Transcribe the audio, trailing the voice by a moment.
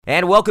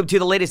And welcome to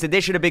the latest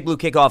edition of Big Blue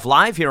Kickoff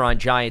Live here on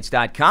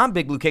Giants.com.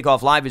 Big Blue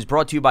Kickoff Live is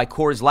brought to you by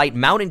Coors Light,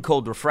 mountain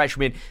cold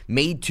refreshment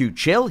made to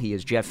chill. He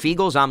is Jeff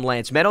Feagles. I'm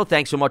Lance Meadow.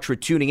 Thanks so much for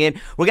tuning in.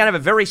 We're going to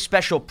have a very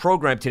special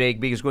program today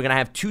because we're going to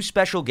have two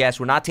special guests.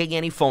 We're not taking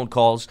any phone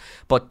calls,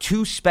 but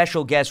two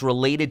special guests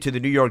related to the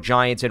New York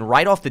Giants. And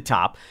right off the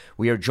top,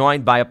 we are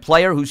joined by a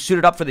player who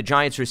suited up for the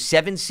Giants for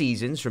 7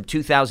 seasons from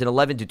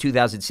 2011 to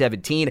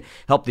 2017,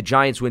 helped the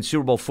Giants win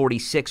Super Bowl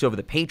 46 over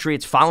the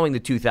Patriots following the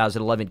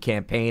 2011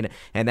 campaign,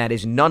 and that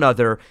is none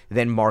other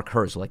than Mark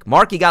Herzlich.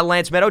 Mark, you got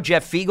Lance Meadow,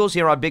 Jeff Feagles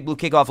here on Big Blue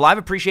Kickoff Live.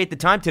 Appreciate the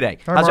time today.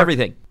 Hi, How's Mark.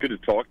 everything? Good to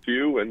talk to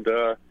you, and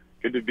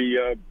good to be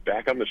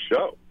back on the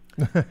show.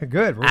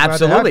 Good. We're Absolutely. glad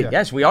to have you.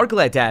 Yes, we are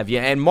glad to have you.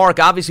 And Mark,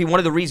 obviously one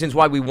of the reasons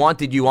why we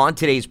wanted you on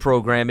today's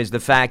program is the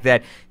fact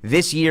that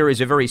this year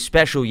is a very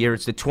special year.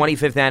 It's the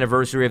 25th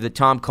anniversary of the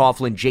Tom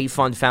Coughlin J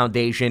Fund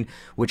Foundation,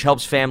 which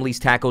helps families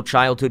tackle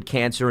childhood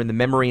cancer in the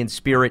memory and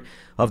spirit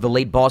of the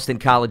late Boston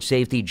College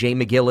safety Jay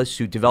McGillis,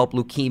 who developed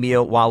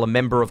leukemia while a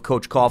member of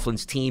Coach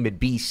Coughlin's team at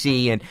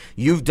BC. And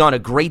you've done a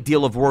great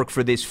deal of work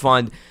for this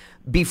fund.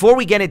 Before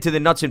we get into the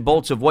nuts and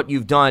bolts of what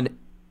you've done,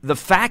 the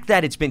fact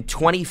that it's been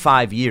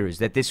 25 years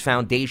that this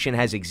foundation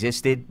has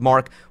existed,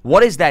 Mark,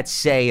 what does that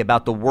say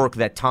about the work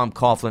that Tom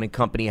Coughlin and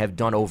company have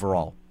done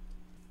overall?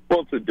 Well,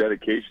 it's a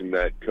dedication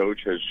that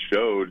Coach has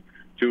showed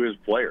to his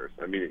players.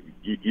 I mean,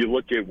 you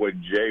look at what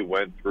Jay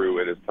went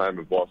through at his time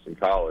at Boston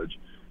College,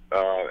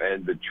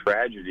 and the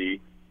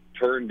tragedy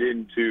turned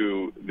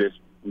into this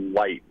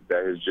light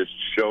that has just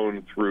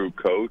shone through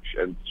Coach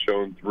and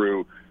shown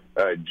through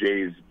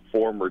Jay's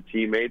former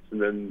teammates,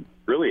 and then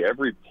really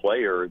every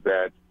player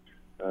that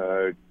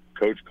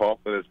Coach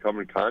Coughlin has come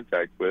in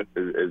contact with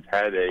has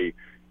had a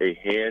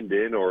hand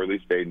in, or at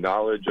least a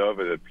knowledge of,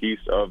 and a piece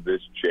of this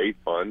J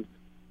Fund.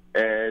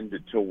 And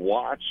to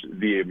watch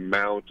the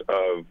amount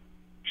of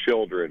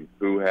children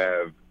who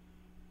have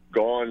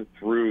gone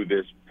through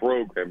this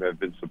program,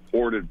 have been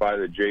supported by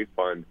the J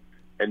Fund,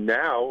 and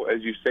now,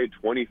 as you say,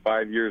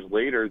 25 years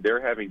later,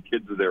 they're having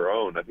kids of their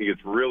own. I think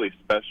it's really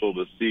special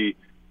to see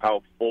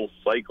how full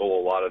cycle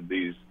a lot of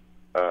these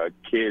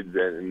kids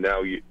and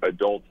now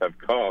adults have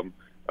come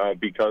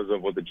because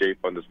of what the J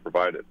Fund has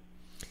provided.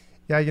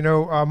 Yeah,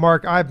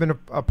 Mark, I've been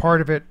a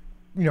part of it,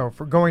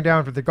 for going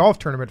down to the golf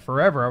tournament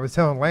forever. I was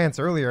telling Lance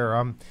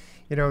earlier,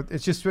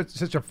 it's just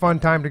such a fun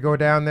time to go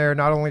down there,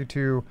 not only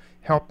to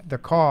help the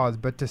cause,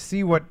 but to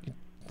see what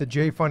the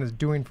J Fund is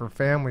doing for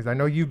families. I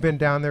know you've been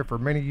down there for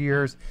many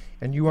years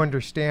and you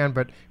understand,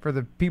 but for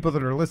the people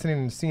that are listening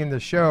and seeing the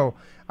show,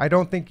 I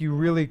don't think you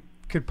really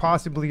could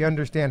possibly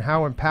understand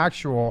how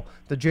impactful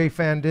the J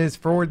Fund is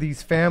for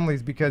these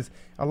families, because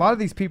a lot of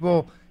these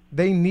people,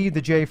 they need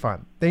the J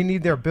Fund. They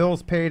need their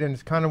bills paid, and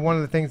it's kind of one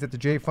of the things that the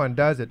J Fund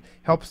does. It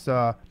helps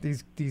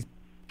these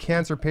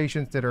cancer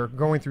patients that are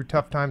going through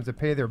tough times to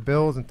pay their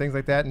bills and things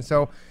like that. And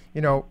so,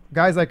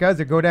 guys like us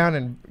that go down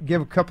and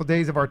give a couple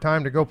days of our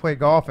time to go play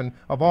golf, and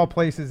of all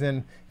places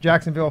in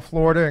Jacksonville,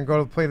 Florida, and go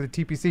to play the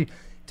TPC.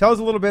 Tell us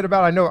a little bit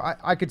about, I know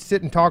I could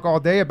sit and talk all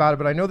day about it,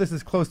 but I know this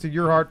is close to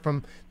your heart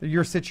from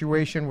your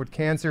situation with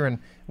cancer and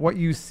what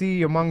you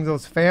see among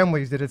those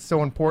families, that it's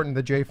so important,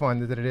 the J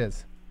Fund, that it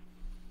is.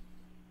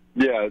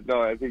 Yeah,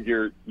 no, I think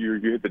you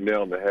hit the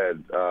nail on the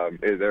head.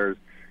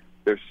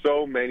 There's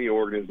so many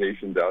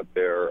organizations out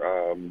there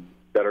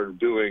that are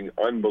doing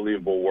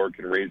unbelievable work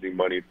in raising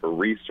money for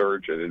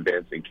research and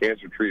advancing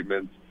cancer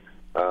treatments.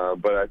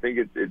 But I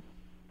think it's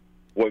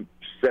what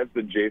sets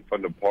the J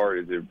Fund apart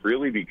is it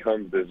really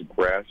becomes this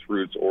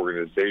grassroots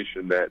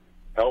organization that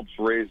helps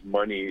raise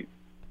money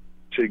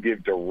to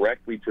give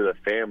directly to the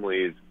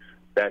families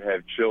that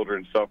have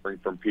children suffering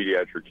from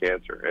pediatric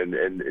cancer.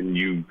 And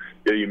you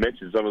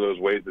mentioned some of those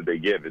ways that they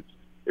give.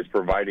 It's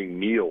providing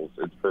meals.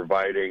 It's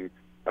providing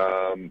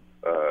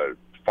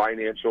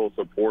financial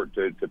support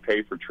to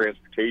pay for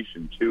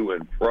transportation to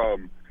and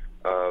from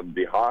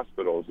the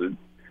hospitals.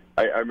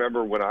 I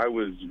remember when I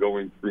was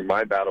going through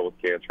my battle with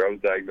cancer, I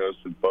was diagnosed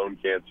with bone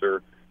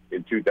cancer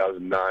in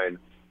 2009,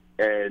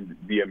 and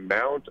the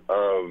amount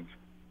of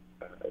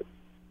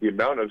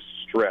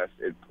stress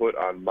it put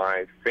on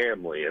my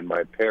family and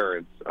my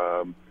parents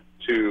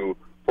to,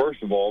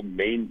 first of all,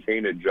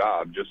 maintain a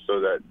job just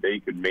so that they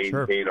could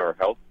maintain our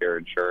health care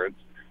insurance,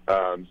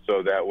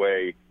 so that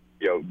way,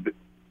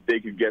 they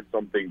could get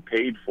something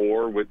paid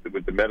for with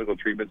the medical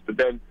treatments, but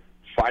then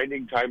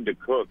finding time to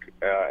cook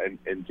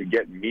and to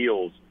get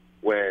meals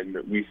when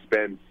we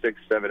spend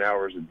 6-7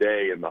 hours a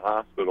day in the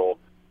hospital,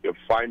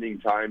 finding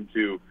time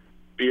to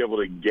be able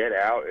to get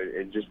out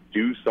and just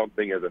do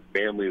something as a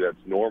family that's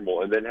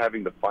normal, and then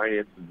having the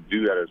finances to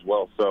do that as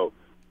well. So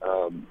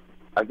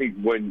I think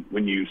when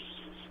you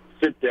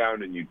sit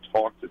down and you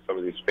talk to some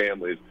of these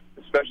families,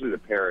 especially the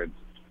parents,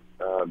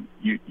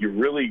 you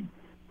really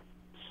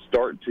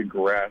start to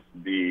grasp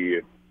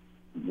the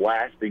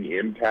lasting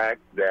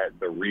impact that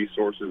the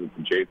resources that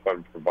the J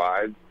Fund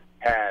provides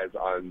has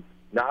on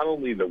not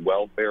only the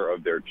welfare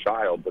of their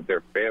child, but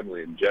their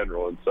family in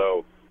general. And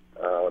so,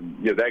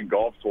 that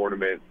golf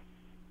tournament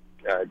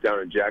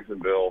down in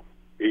Jacksonville,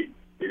 it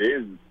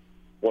is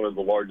one of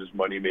the largest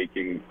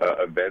money-making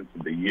events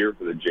of the year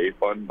for the J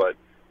Fund, but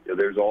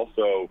there's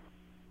also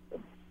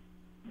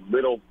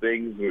little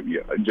things.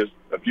 Just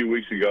a few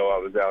weeks ago, I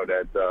was out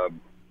at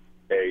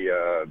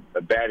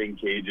a batting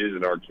cages,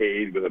 an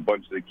arcade with a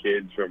bunch of the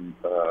kids from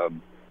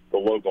the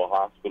local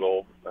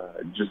hospital.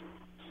 Just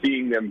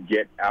seeing them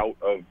get out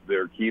of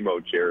their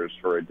chemo chairs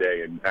for a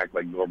day and act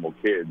like normal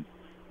kids,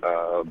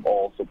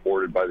 all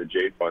supported by the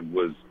J Fund,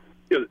 was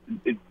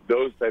it's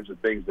those types of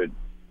things that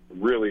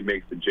really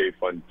makes the J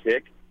Fund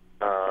tick,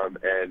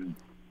 and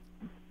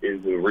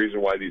is the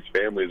reason why these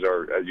families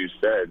are, as you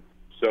said,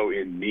 so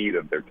in need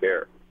of their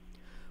care.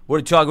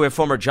 We're talking with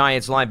former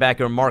Giants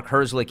linebacker Mark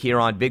Herzlich here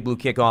on Big Blue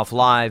Kickoff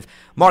Live.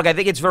 Mark, I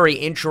think it's very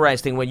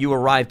interesting when you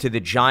arrived to the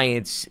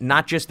Giants,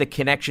 not just the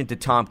connection to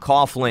Tom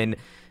Coughlin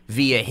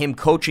via him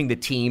coaching the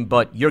team,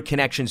 but your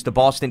connections to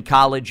Boston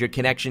College, your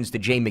connections to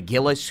Jay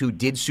McGillis, who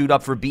did suit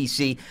up for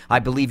BC. I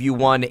believe you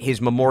won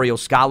his Memorial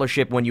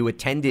Scholarship when you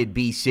attended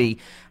BC.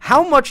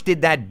 How much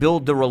did that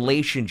build the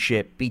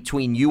relationship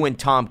between you and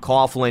Tom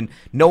Coughlin,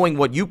 knowing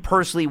what you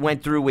personally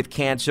went through with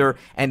cancer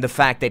and the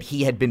fact that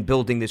he had been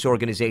building this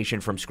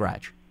organization from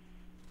scratch?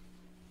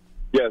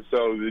 Yeah,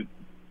 so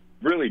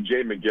really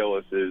Jay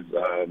McGillis is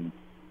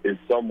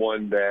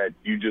someone that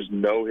you just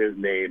know his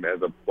name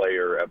as a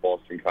player at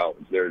Boston College.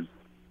 There's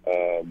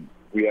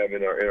we have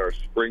in our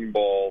spring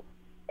ball,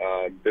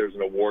 there's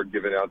an award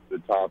given out to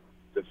the top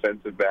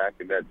defensive back,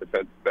 and that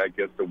defensive back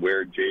gets to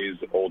wear Jay's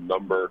old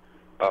number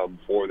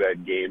for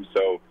that game.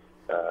 So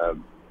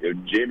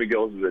Jay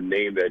McGillis is a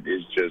name that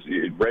is just,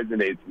 it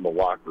resonates in the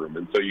locker room,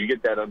 and so you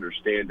get that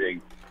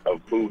understanding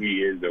of who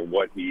he is and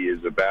what he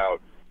is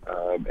about.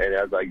 And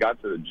as I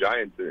got to the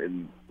Giants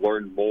and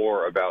learned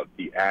more about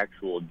the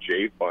actual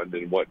J Fund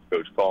and what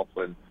Coach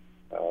Coughlin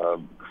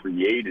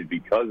created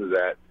because of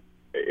that,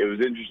 it was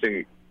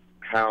interesting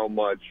how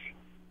much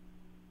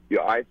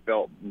I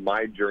felt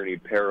my journey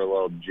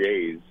paralleled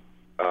Jay's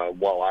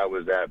while I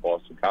was at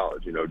Boston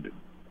College.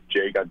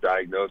 Jay got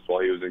diagnosed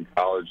while he was in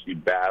college. He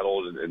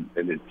battled,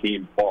 and his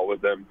team fought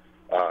with him,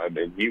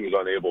 and he was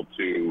unable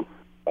to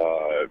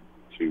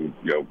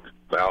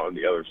come out on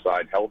the other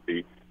side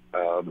healthy.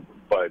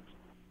 But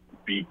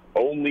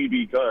only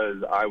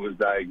because I was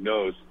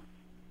diagnosed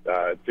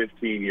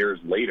 15 years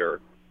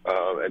later,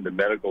 and the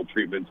medical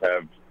treatments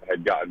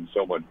had gotten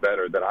so much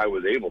better that I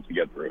was able to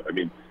get through. I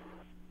mean,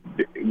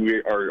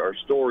 our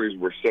stories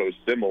were so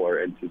similar,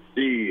 and to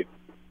see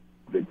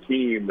the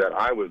team that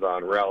I was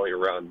on rally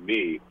around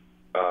me,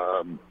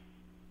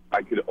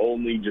 I could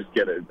only just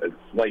get a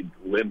slight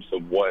glimpse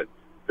of what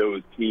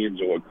those teams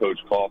and what Coach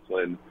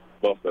Coughlin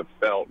must have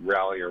felt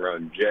rallying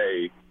around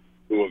Jay,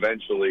 who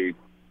eventually,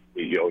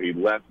 he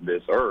left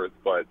this earth.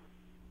 But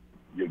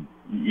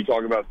you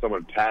talk about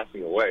someone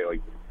passing away,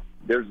 like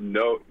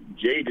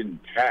Jay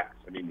didn't pass.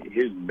 I mean,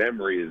 his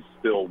memory is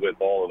still with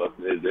all of us,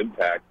 and his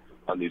impact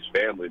on these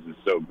families is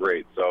so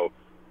great. So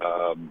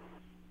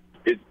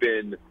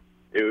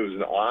it was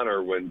an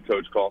honor when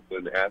Coach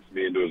Coughlin asked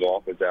me into his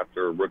office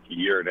after a rookie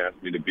year and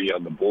asked me to be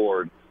on the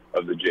board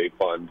of the J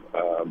Fund.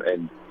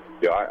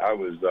 I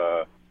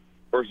was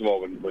first of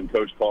all, when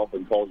Coach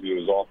Coughlin calls you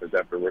to his office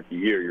after a rookie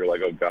year, you're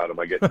like, oh God, am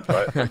I getting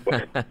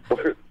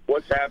cut?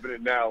 What's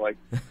happening now? Like,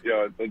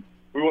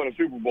 we won a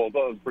Super Bowl.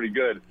 Thought it was pretty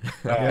good.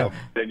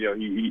 Then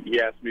he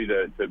asked me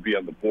to be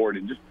on the board,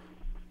 and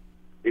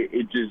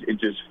it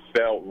just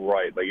felt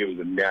right. Like it was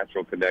a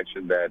natural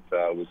connection that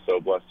was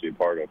so blessed to be a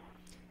part of.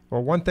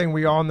 Well, one thing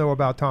we all know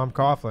about Tom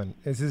Coughlin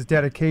is his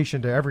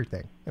dedication to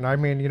everything. And I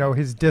mean,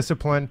 his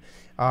discipline.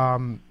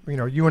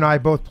 You and I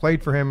both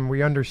played for him, and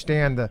we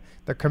understand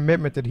the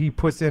commitment that he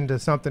puts into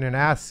something and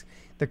asks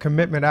the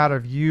commitment out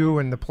of you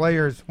and the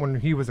players when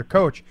he was a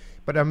coach.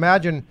 But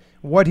imagine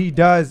what he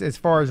does as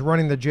far as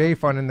running the J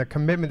Fund and the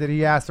commitment that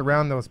he asks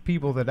around those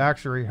people that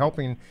actually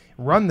helping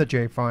run the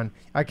J Fund.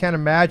 I can't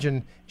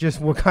imagine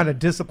just what kind of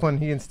discipline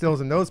he instills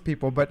in those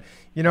people. But,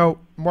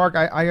 Mark,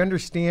 I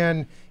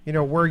understand,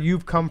 where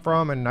you've come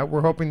from, and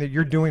we're hoping that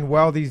you're doing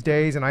well these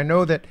days. And I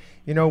know that,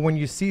 when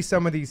you see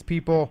some of these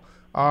people,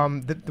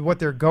 what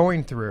they're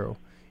going through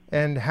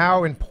and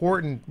how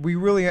important, we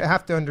really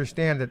have to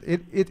understand that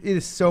it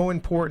is so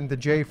important, the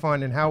J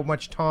Fund, and how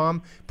much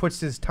Tom puts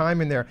his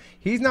time in there.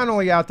 He's not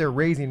only out there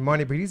raising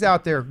money, but he's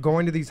out there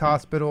going to these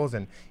hospitals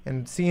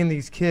and seeing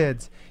these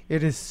kids.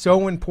 It is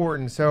so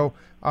important. So,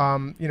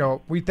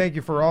 we thank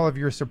you for all of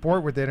your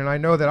support with it. And I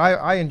know that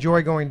I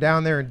enjoy going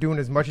down there and doing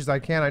as much as I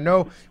can. I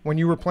know when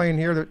you were playing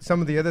here, that some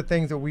of the other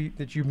things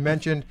that you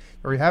mentioned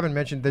or you haven't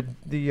mentioned,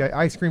 the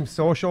ice cream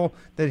social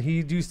that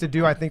he used to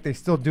do, I think they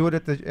still do it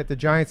at the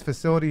Giants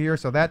facility here.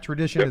 So that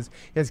tradition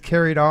is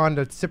carried on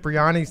to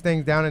Cipriani's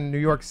things down in New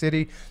York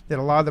City that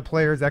a lot of the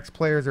players,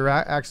 ex-players, are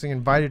actually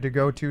invited to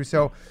go to.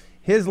 So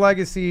his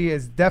legacy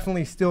is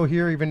definitely still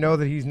here, even though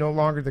that he's no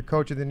longer the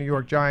coach of the New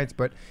York Giants.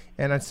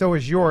 And so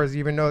is yours,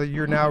 even though that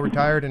you're now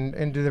retired and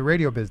into the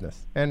radio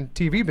business and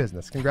TV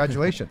business.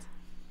 Congratulations.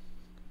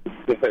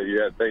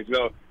 Yeah, thanks.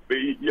 No, but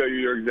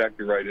you're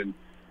exactly right.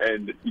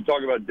 And you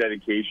talk about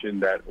dedication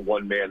that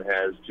one man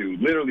has to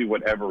literally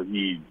whatever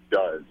he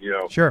does.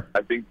 Sure.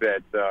 I think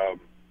that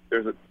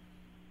there's a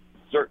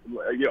certain,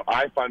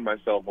 I find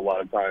myself a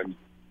lot of times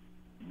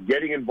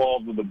getting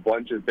involved with a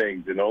bunch of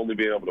things and only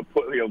being able to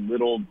put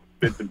little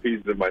bits and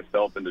pieces of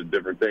myself into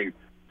different things.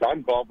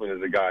 Tom Coughlin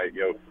is a guy,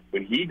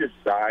 when he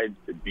decides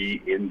to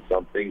be in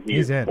something,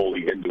 he's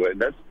fully into it,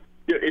 and that's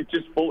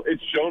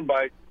it's shown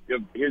by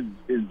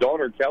his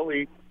daughter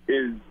Kelly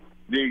is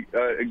the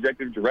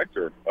executive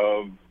director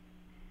of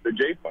the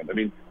J Fund. I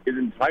mean, his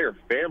entire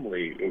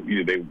family,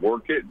 they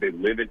work it, they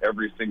live it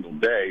every single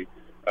day,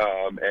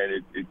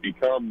 and it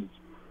becomes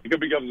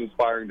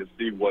inspiring to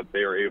see what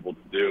they are able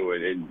to do.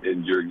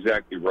 And you're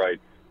exactly right.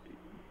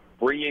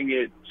 Bringing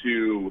it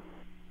to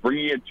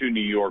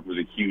New York was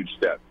a huge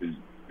step. The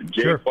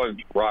J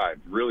Fund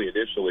thrived really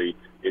initially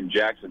in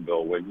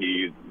Jacksonville when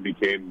he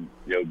became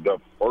the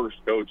first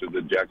coach of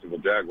the Jacksonville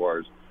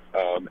Jaguars,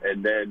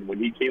 and then when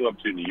he came up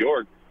to New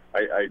York,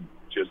 I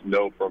just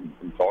know from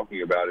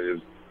talking about it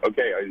is,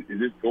 okay, is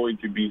this going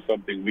to be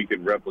something we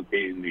can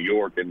replicate in New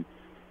York? And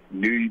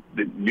the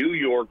New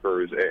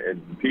Yorkers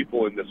and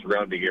people in the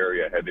surrounding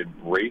area have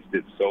embraced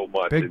it so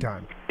much. Big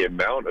time. The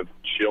amount of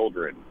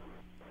children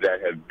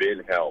that have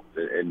been helped.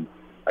 And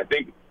I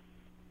think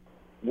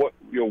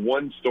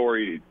one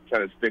story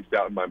kind of sticks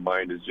out in my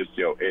mind is just,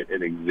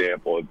 an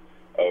example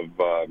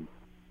of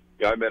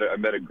I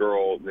met a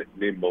girl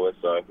named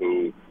Melissa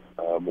who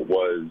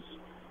was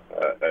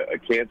a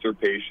cancer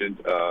patient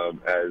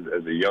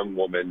as a young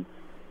woman,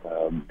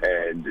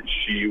 and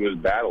she was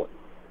battling.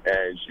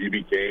 And she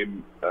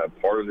became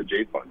part of the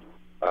J Fund.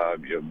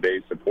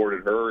 They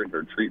supported her in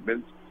her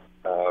treatments,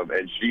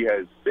 and she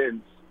has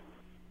since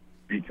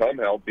become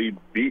healthy,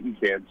 beaten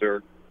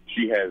cancer.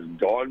 She has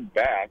gone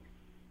back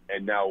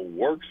and now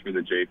works for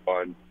the J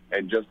Fund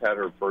and just had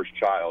her first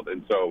child.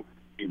 And so,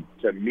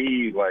 to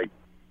me,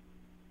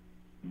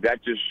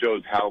 that just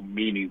shows how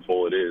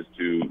meaningful it is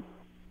to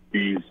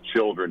these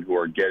children who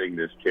are getting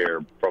this care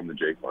from the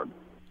J Fund.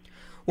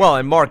 Well,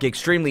 and Mark,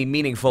 extremely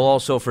meaningful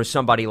also for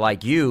somebody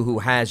like you who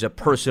has a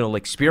personal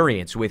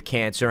experience with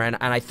cancer. And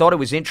I thought it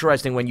was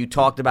interesting when you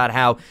talked about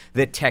how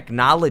the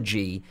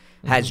technology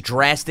has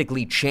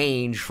drastically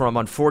changed from,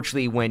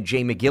 unfortunately, when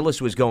Jay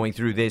McGillis was going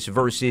through this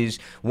versus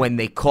when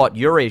they caught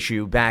your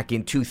issue back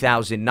in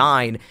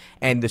 2009,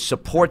 and the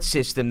support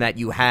system that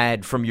you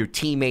had from your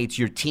teammates,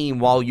 your team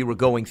while you were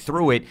going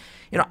through it.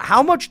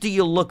 How much do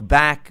you look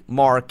back,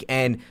 Mark,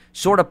 and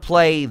sort of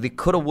play the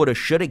coulda, woulda,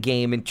 shoulda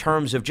game in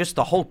terms of just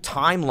the whole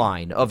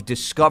timeline of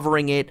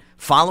discovering it,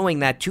 following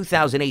that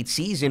 2008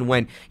 season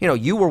when,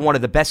 you were one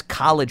of the best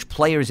college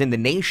players in the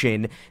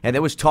nation, and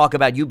there was talk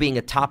about you being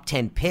a top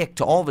 10 pick,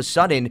 to all of a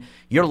sudden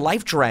your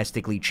life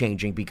drastically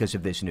changing because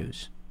of this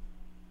news?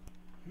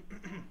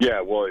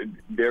 Yeah, well,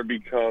 there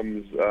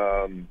becomes,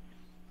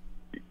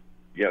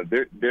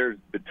 there's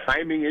the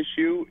timing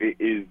issue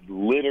is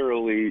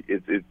literally,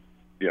 it's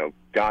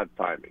God's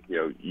timing.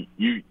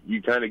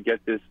 You kind of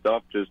get this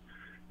stuff, just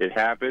it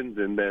happens,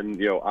 and then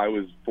I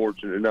was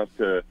fortunate enough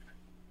to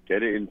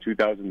get it in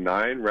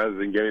 2009 rather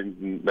than get it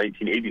in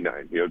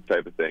 1989,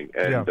 type of thing.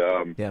 And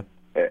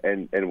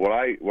and what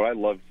I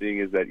love seeing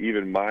is that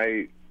even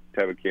my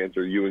type of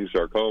cancer, Ewing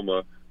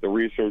sarcoma, the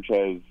research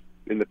has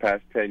in the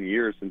past 10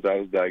 years since I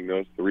was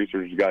diagnosed, the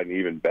research has gotten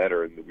even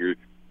better, and we're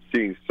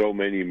seeing so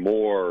many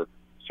more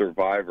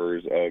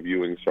survivors of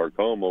Ewing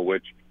sarcoma,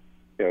 which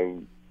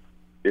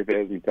if it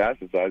has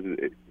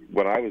metastasized,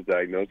 when I was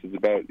diagnosed, it's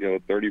about a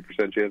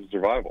 30% chance of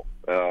survival,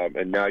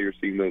 and now you're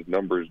seeing those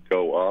numbers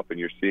go up, and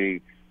you're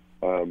seeing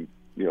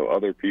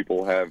other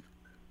people have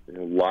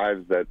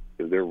lives that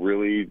they're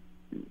really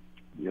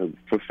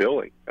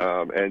fulfilling,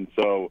 and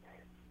so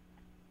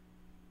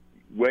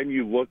when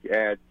you look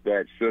at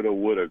that shoulda,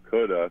 woulda,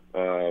 coulda,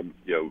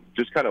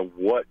 just kind of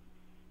what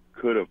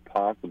could have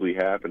possibly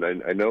happened.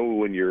 I know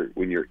when you're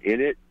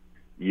in it,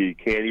 you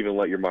can't even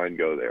let your mind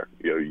go there.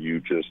 You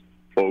just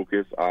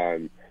focus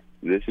on,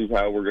 this is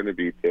how we're going to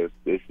beat this.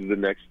 This is the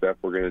next step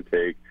we're going to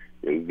take.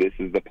 This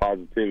is the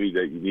positivity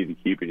that you need to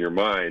keep in your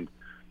mind.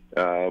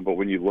 But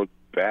when you look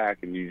back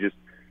and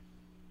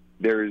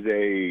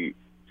there's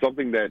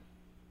something that,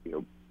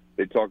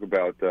 they talk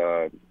about,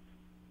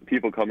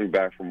 people coming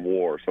back from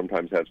war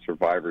sometimes have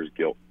survivor's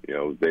guilt.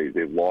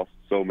 They've lost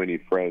so many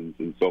friends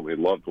and so many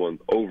loved ones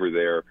over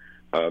there,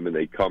 and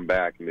they come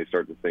back and they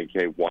start to think,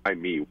 hey, why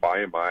me?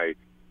 Why am I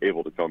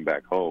able to come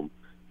back home?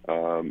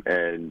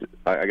 And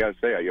I got to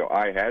say,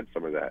 I had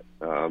some of that.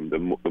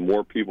 The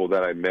more people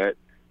that I met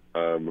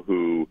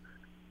who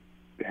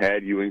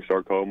had Ewing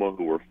sarcoma,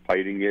 who were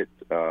fighting it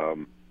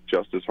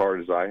just as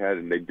hard as I had,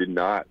 and they did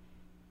not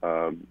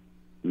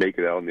make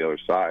it out on the other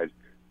side,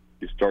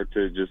 you start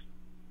to just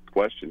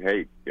question,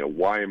 hey,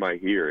 why am I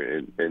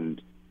here?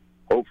 And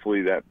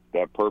hopefully that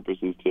purpose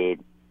is to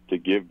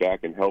give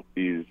back and help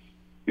these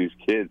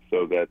kids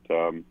so that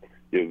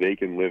they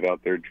can live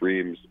out their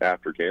dreams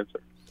after cancer.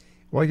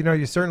 Well,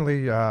 you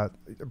certainly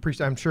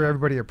appreciate. I'm sure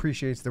everybody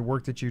appreciates the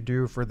work that you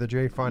do for the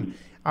J Fund.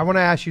 I want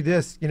to ask you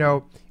this.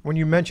 When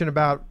you mention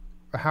about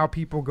how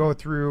people go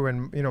through,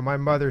 and my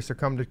mother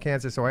succumbed to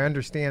cancer, so I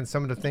understand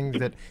some of the things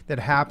that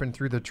happen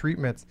through the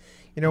treatments.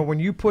 When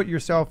you put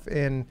yourself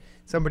in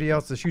somebody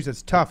else's shoes,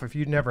 it's tough if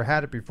you've never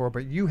had it before,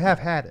 but you have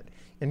had it,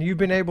 and you've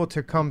been able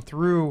to come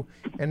through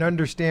and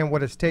understand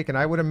what it's taken.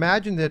 I would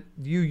imagine that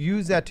you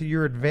use that to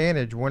your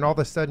advantage when all of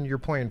a sudden you're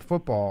playing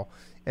football,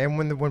 and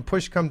when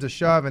push comes to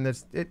shove, and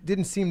it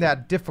didn't seem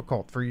that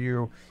difficult for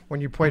you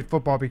when you played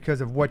football because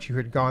of what you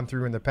had gone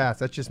through in the past.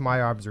 That's just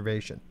my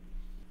observation.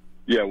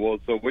 Yeah, well,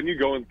 so when you're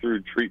going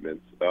through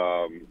treatments,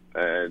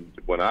 and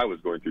when I was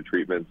going through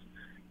treatments,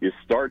 you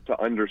start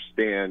to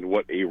understand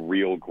what a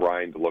real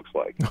grind looks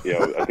like.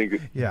 I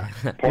think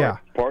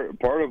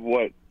part of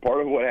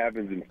what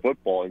happens in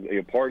football,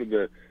 and part of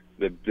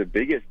the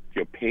biggest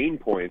pain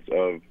points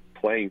of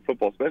playing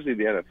football, especially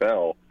the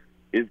NFL,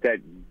 is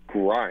that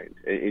grind.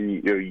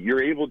 And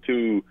you're able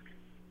to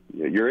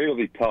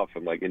be tough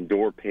and like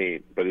endure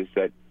pain, but it's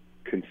that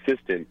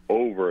consistent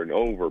over and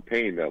over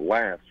pain that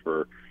lasts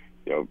for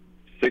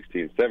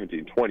 16,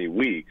 17, 20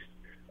 weeks,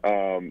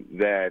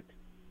 that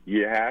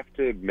you have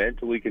to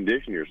mentally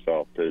condition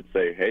yourself to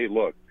say, hey,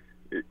 look,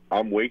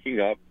 I'm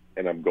waking up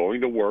and I'm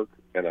going to work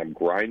and I'm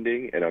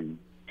grinding and I'm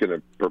going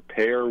to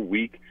prepare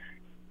week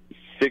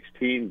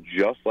 16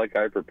 just like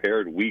I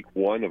prepared week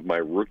 1 of my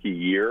rookie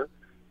year.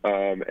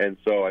 And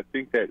so I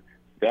think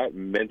that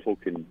mental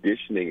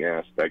conditioning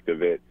aspect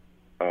of it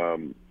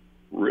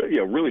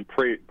really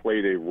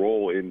played a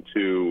role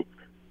into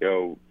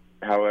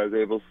how I was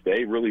able to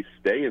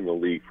stay in the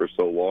league for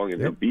so long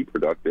and be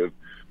productive.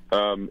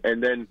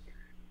 And then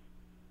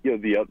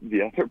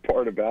the other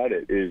part about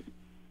it is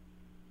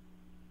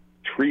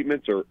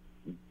treatments are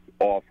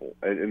awful,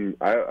 and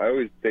I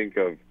always think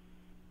of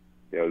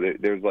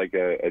there's like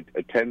a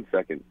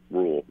 10-second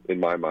rule in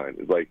my mind.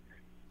 It's like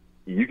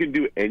you can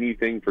do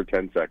anything for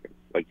 10 seconds.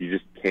 Like you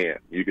just can't.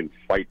 You can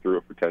fight through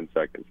it for 10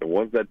 seconds. And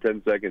once that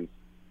 10 seconds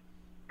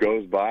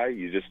goes by,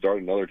 you just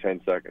start another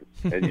 10 seconds.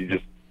 And you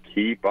just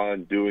keep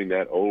on doing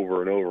that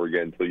over and over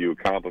again until you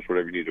accomplish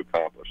whatever you need to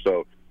accomplish.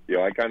 So,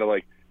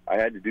 I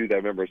had to do that. I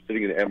remember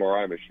sitting in an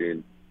MRI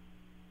machine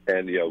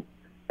and,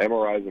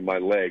 MRIs of my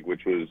leg,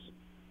 which was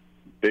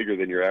bigger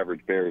than your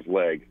average bear's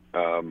leg.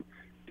 I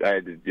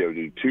had to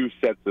do 2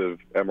 sets of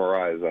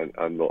MRIs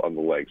on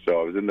the leg.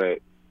 So I was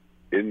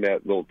in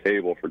that little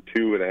table for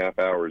 2.5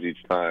 hours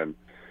each time,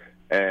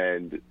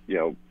 and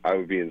I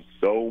would be in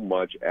so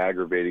much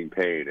aggravating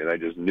pain, and I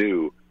just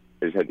knew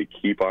I just had to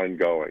keep on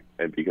going.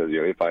 And because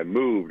if I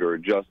moved or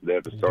adjusted, I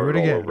had to start it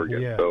all over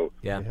again. Yeah. So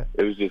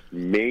it was just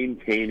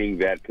maintaining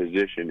that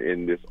position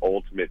in this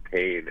ultimate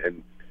pain,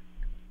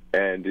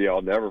 and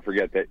I'll never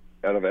forget that.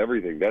 Out of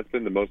everything, that's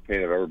been the most pain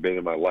I've ever been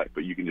in my life.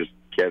 But you can just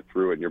get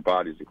through it, and your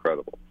body's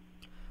incredible.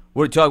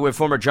 We're talking with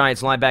former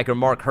Giants linebacker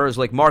Mark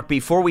Herzlich. Mark,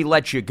 before we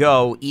let you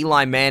go,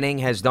 Eli Manning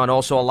has done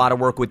also a lot of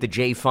work with the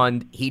J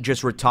Fund. He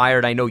just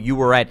retired. I know you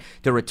were at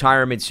the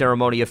retirement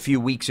ceremony a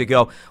few weeks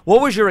ago.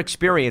 What was your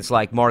experience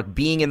like, Mark,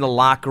 being in the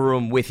locker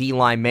room with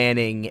Eli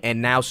Manning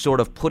and now sort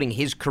of putting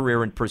his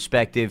career in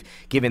perspective,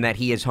 given that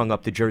he has hung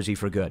up the jersey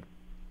for good?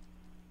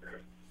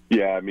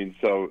 Yeah,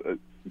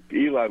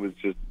 Eli was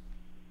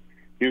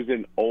he was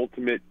an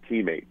ultimate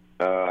teammate.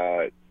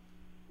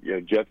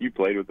 Jeff, you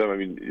played with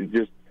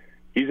him.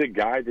 He's a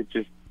guy that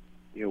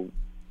you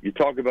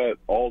talk about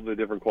all the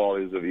different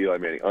qualities of Eli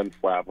Manning: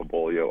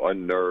 unflappable,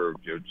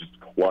 unnerved, just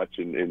clutch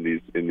in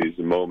these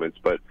moments.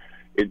 But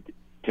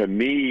to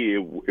me,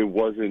 it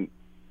wasn't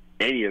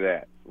any of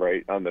that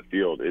right on the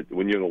field.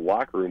 When you're in the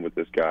locker room with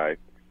this guy,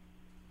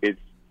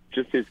 it's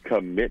just his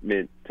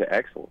commitment to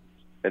excellence.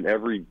 And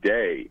every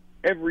day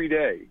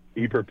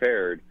he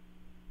prepared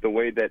the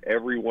way that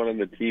everyone on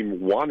the team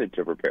wanted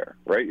to prepare.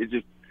 Right? It's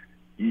just.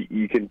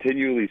 You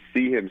continually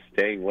see him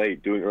staying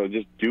late,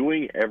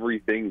 doing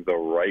everything the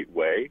right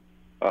way,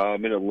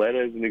 and it led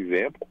as an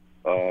example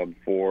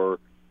for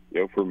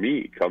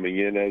me coming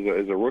in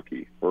as a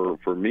rookie.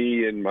 For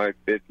me in my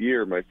 5th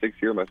year, my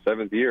 6th year, my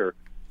 7th year,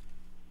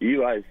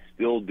 Eli's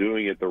still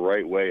doing it the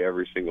right way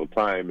every single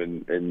time,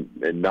 and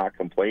not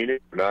complaining,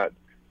 not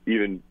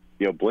even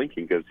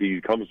blinking, because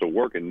he comes to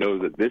work and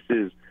knows that this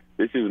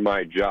is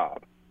my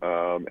job,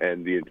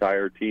 and the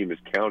entire team is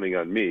counting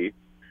on me.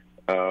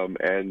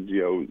 And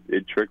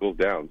it trickles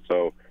down.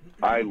 So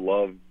I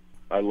love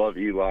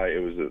Eli.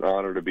 It was an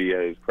honor to be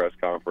at his press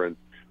conference.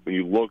 When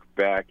you look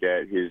back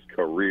at his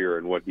career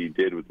and what he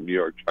did with the New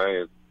York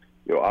Giants,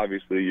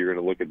 obviously you're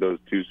going to look at those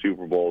 2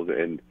 Super Bowls,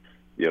 and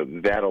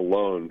that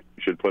alone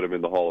should put him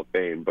in the Hall of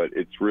Fame. But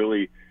it's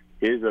really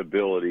his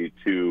ability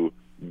to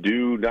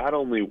do not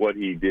only what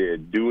he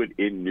did, do it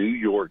in New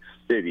York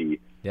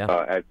City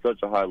at such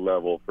a high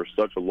level for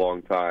such a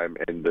long time,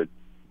 and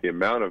the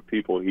amount of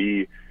people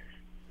he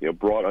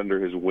brought under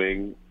his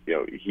wing.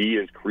 He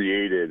has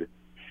created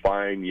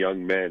fine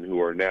young men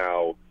who are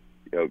now,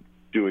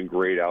 doing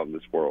great out in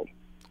this world.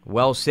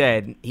 Well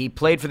said. He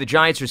played for the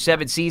Giants for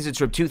 7 seasons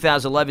from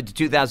 2011 to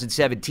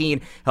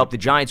 2017, helped the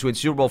Giants win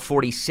Super Bowl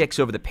 46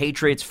 over the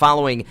Patriots.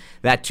 Following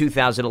that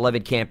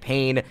 2011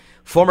 campaign,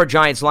 former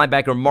Giants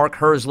linebacker Mark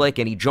Herzlich,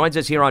 and he joins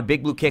us here on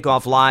Big Blue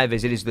Kickoff Live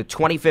as it is the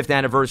 25th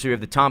anniversary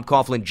of the Tom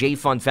Coughlin J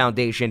Fund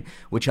Foundation,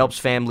 which helps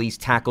families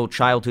tackle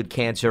childhood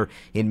cancer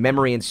in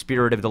memory and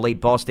spirit of the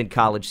late Boston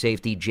College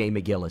safety Jay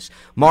McGillis.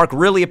 Mark,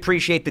 really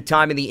appreciate the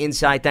time and the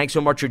insight. Thanks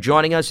so much for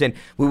joining us, and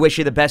we wish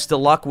you the best of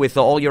luck with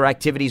all your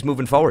activities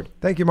moving forward.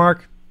 Thank you,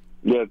 Mark.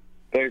 Yeah,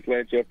 thanks,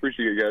 Lance. I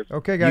appreciate it, guys.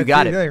 Okay, guys. You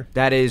got it. Later.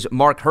 That is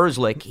Mark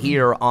Herzlich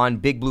here on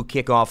Big Blue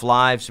Kickoff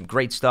Live. Some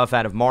great stuff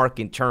out of Mark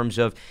in terms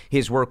of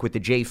his work with the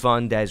J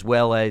Fund as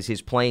well as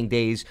his playing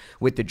days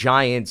with the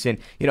Giants. And,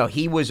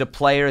 he was a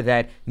player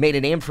that made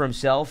a name for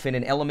himself in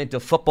an element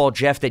of football,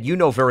 Jeff, that you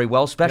know very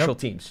well, special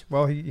teams.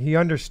 Well, he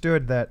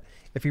understood that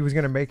if he was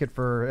going to make it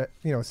for,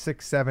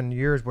 6-7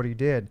 years, what he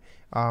did.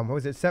 What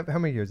was it? How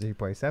many years did he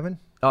play? 7?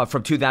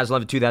 From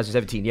 2011 to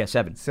 2017, yeah,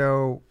 7.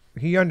 So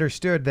he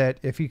understood that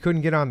if he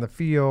couldn't get on the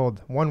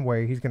field one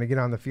way, he's going to get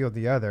on the field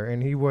the other.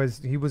 And he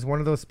was one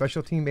of those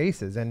special team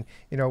aces. And,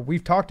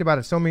 we've talked about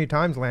it so many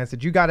times, Lance,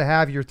 that you got to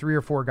have your 3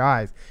 or 4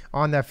 guys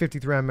on that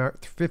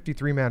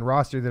 53-man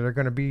roster that are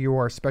going to be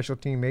your special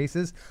team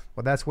aces.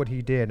 Well, that's what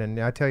he did. And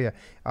I tell you,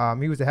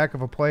 he was a heck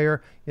of a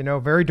player,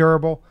 very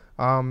durable.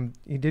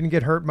 He didn't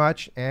get hurt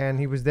much, and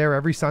he was there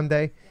every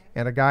Sunday,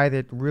 and a guy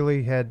that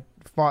really had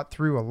fought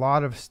through a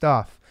lot of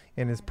stuff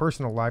in his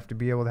personal life to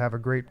be able to have a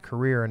great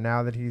career. And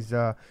now that he's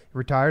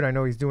retired, I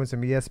know he's doing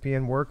some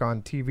ESPN work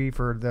on TV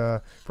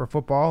for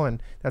football,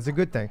 and that's a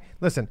good thing.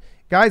 Listen,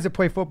 guys that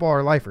play football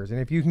are lifers, and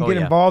if you can get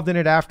involved in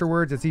it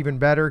afterwards, it's even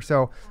better.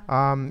 So,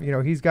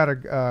 he's got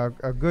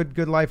a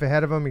good life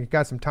ahead of him. He's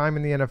got some time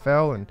in the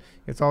NFL, and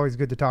it's always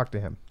good to talk to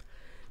him.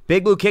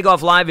 Big Blue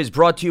Kickoff Live is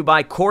brought to you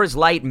by Coors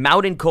Light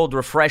Mountain Cold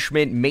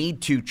Refreshment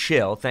made to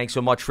chill. Thanks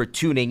so much for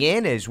tuning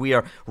in as we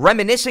are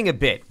reminiscing a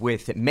bit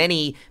with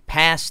many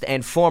past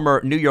and former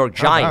New York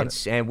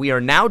Giants. And we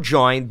are now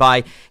joined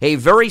by a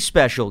very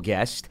special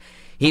guest.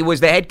 He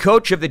was the head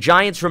coach of the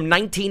Giants from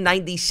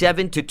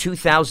 1997 to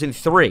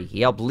 2003.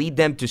 He helped lead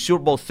them to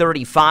Super Bowl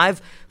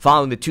 35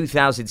 following the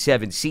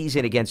 2007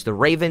 season against the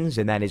Ravens,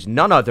 and that is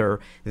none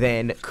other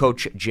than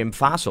Coach Jim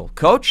Fassel.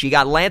 Coach, you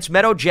got Lance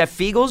Meadow, Jeff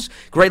Feagles.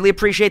 Greatly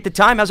appreciate the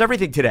time. How's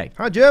everything today?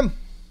 Hi, Jim.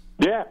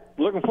 Yeah,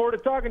 looking forward to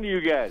talking to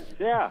you guys.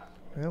 Yeah.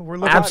 Well, we're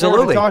looking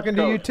forward to talking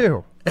to you,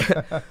 too.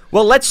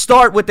 Well, let's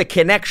start with the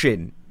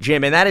connection,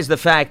 Jim, and that is the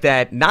fact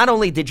that not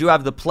only did you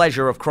have the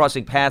pleasure of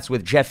crossing paths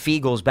with Jeff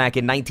Feagles back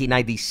in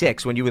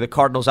 1996 when you were the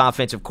Cardinals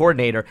offensive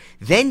coordinator,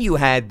 then you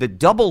had the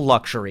double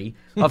luxury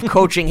of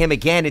coaching him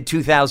again in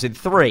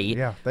 2003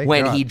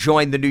 when he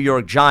joined the New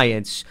York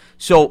Giants.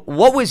 So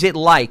what was it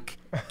like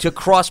to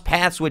cross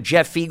paths with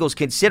Jeff Feagles,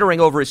 considering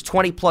over his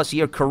 20-plus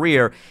year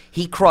career,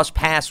 he crossed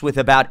paths with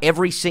about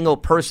every single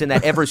person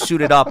that ever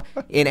suited up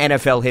in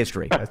NFL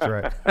history? That's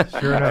right.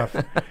 Sure enough.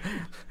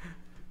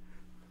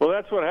 Well,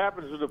 that's what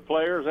happens with the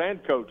players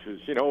and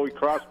coaches. We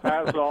cross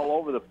paths all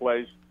over the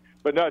place.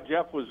 But no,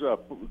 Jeff was a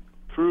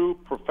true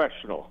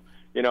professional.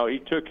 He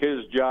took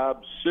his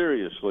job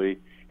seriously,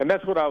 and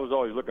that's what I was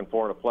always looking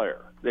for in a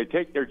player. They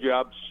take their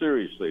job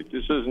seriously.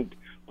 This isn't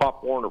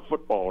Pop Warner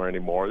football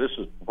anymore. This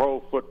is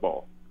pro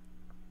football.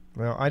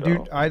 Well,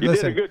 You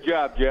listen. did a good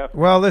job, Jeff.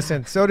 Well,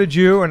 listen, so did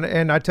you,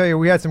 and I tell you,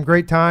 we had some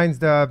great times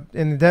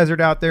in the desert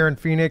out there in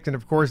Phoenix, and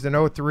of course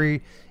in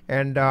 03.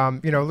 And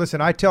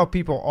listen, I tell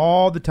people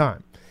all the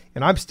time,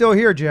 and I'm still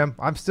here, Jim.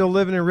 I'm still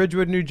living in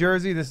Ridgewood, New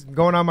Jersey. This is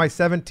going on my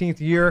 17th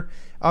year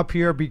up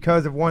here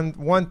because of one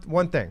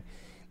thing,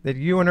 that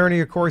you and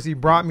Ernie Accorsi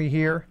brought me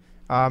here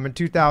in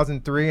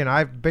 2003, and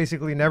I've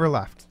basically never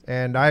left.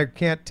 And I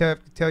can't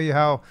tell you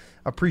how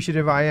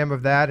appreciative I am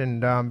of that,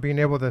 and being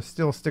able to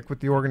still stick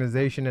with the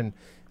organization.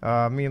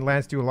 And me and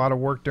Lance do a lot of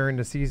work during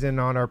the season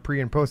on our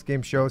pre and post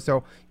game show.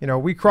 So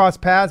we cross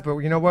paths, but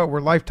you know what?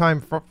 We're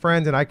lifetime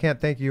friends, and I can't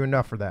thank you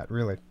enough for that.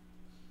 Really.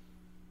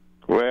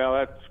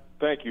 Well,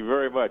 thank you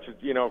very much.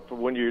 For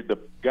when you're the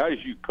guys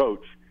you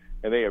coach,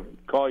 and they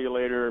call you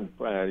later,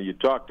 and you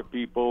talk to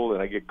people,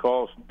 and I get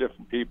calls from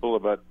different people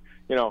about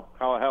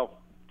how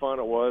fun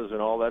it was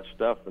and all that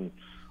stuff and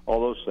all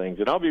those things.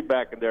 And I'll be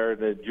back in there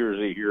in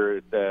Jersey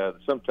here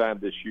sometime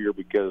this year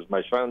because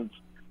my son's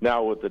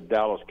now with the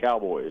Dallas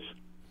Cowboys,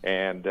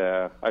 and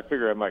I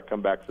figure I might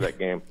come back for that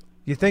game.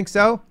 You think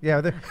so?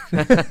 Yeah.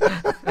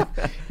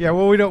 Yeah.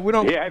 Well, we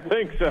don't. Yeah, I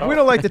think so. We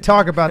don't like to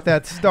talk about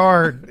that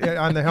star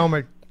on the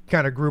helmet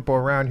kind of group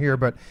around here,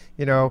 but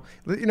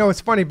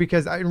it's funny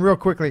because real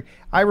quickly,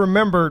 I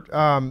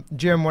remember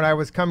Jim, when I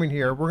was coming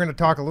here, we're going to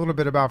talk a little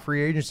bit about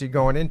free agency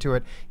going into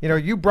it.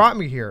 You brought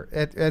me here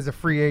as a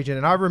free agent,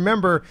 and I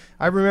remember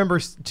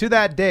to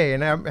that day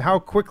and how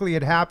quickly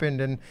it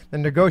happened, and the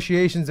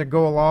negotiations that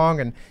go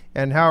along,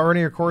 and how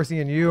Ernie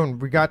Accorsi and you,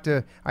 and we got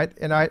to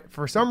I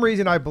for some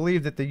reason I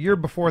believe that the year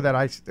before that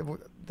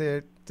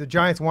the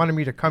Giants wanted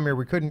me to come here.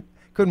 We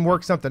couldn't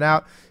work something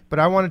out, but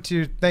I wanted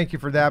to thank you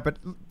for that. But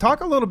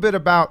talk a little bit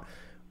about,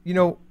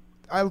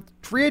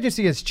 free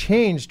agency has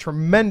changed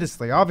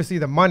tremendously. Obviously,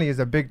 the money is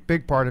a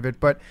big part of it,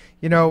 but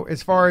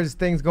as far as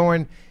things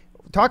going,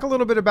 talk a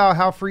little bit about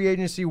how free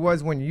agency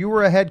was when you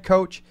were a head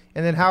coach,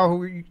 and then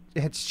how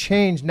it's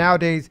changed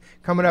nowadays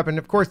coming up. And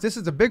of course, this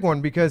is a big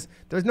one because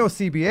there's no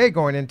CBA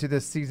going into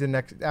this season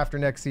after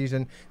next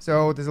season.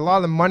 So there's a lot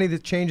of the money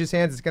that changes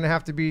hands. It's going to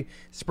have to be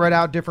spread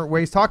out different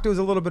ways. Talk to us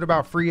a little bit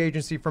about free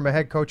agency from a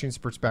head coaching's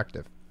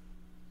perspective.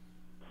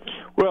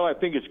 Well, I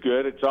think it's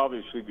good. It's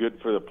obviously good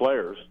for the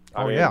players.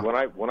 I mean, yeah.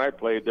 When I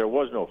played, there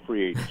was no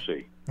free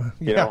agency.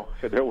 You Yeah. know,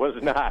 there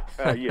was not.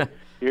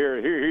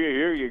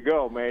 Here you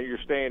go, man.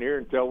 You're staying here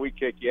until we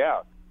kick you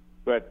out.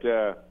 But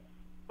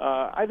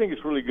I think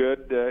it's really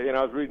good. You know,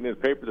 I was reading in the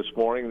paper this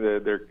morning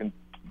that the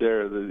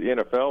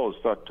NFL is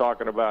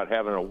talking about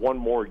having one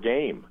more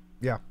game.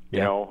 Yeah.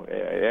 You know,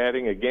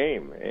 adding a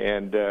game,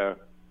 and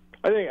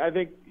I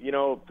think you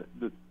know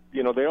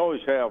they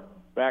always have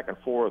back and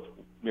forth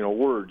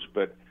words,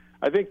 but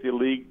I think the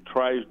league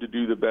tries to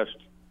do the best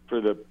for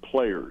the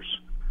players.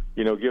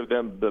 You know, give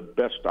them the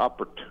best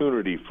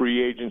opportunity,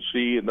 free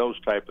agency and those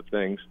type of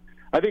things.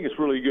 I think it's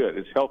really good.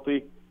 It's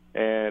healthy,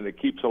 and it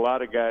keeps a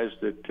lot of guys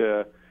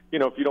that,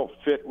 if you don't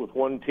fit with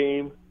one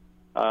team,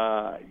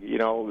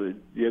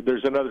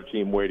 there's another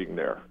team waiting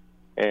there.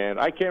 And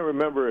I can't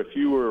remember if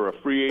you were a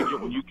free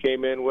agent when you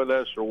came in with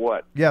us or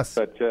what. Yes.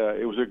 But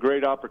it was a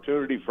great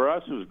opportunity for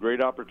us. It was a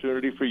great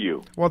opportunity for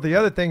you. Well, the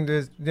other thing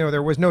is,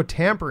 there was no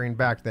tampering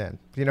back then.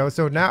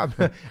 So now,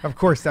 of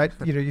course,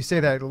 you say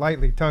that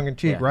lightly, tongue in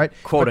cheek, right?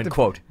 Quote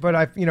unquote.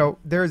 But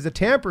there's a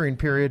tampering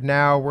period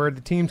now where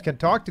the teams can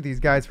talk to these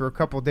guys for a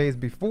couple of days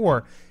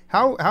before.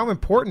 How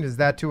important is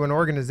that to an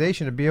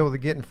organization to be able to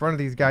get in front of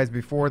these guys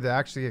before they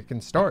actually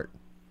can start?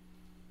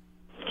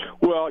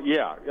 Well,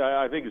 yeah,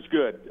 I think it's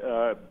good.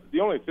 The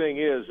only thing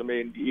is, I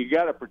mean, you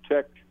got to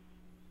protect,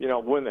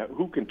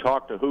 who can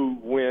talk to who,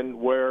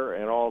 when, where,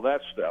 and all that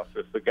stuff.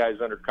 If the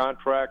guy's under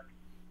contract,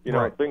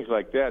 right. Things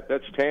like that,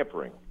 that's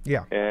tampering.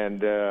 Yeah.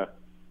 And,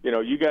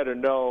 you got to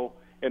know,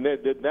 and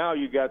that now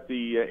you got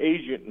the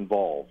agent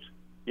involved,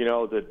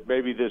 that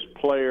maybe this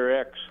player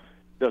X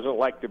doesn't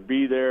like to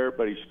be there,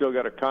 but he's still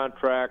got a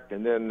contract,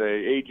 and then the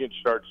agent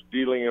starts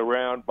dealing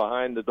around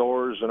behind the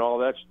doors and all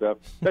that stuff.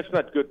 That's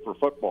not good for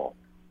football.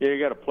 You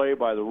got to play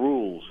by the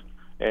rules,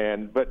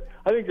 but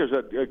I think there's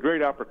a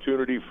great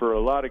opportunity for a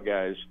lot of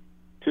guys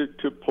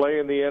to play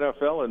in the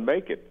NFL and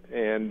make it.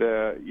 And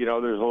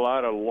there's a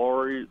lot of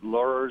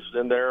lures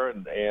in there,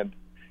 and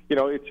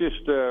it's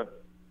just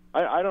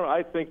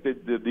I think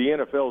that the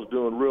NFL is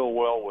doing real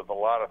well with a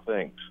lot of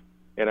things,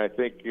 and I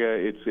think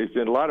it's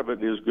a lot of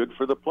it is good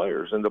for the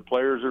players, and the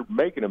players are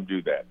making them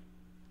do that.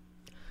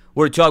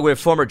 We're talking with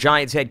former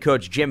Giants head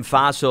coach Jim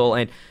Fassel.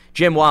 And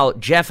Jim, while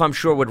Jeff, I'm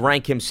sure, would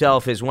rank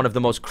himself as one of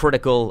the most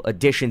critical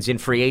additions in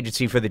free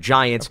agency for the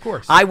Giants, of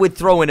course, I would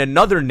throw in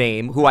another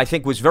name who I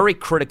think was very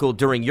critical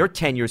during your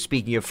tenure,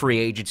 speaking of free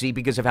agency,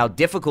 because of how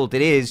difficult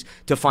it is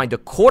to find a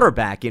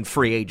quarterback in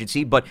free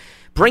agency. But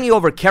bringing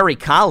over Kerry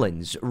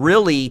Collins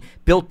really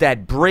built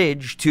that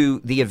bridge to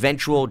the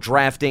eventual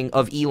drafting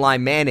of Eli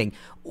Manning.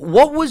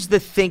 What was the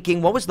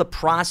thinking? What was the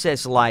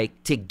process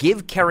like to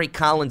give Kerry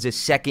Collins a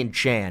second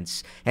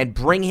chance and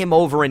bring him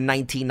over in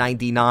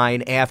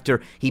 1999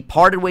 after he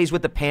parted ways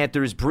with the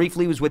Panthers,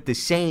 briefly was with the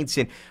Saints,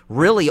 and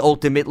really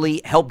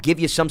ultimately helped give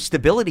you some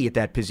stability at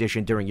that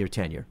position during your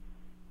tenure?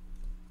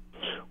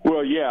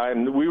 Well, yeah,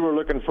 and we were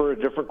looking for a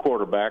different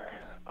quarterback.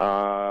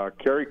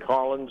 Kerry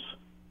Collins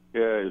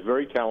is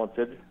very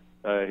talented.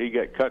 He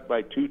got cut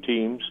by two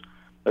teams.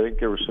 I think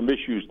there were some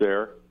issues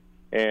there.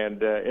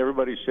 And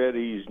everybody said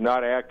he's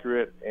not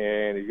accurate,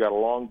 and he's got a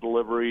long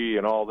delivery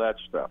and all that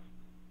stuff.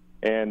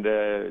 And,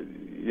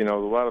 a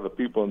lot of the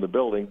people in the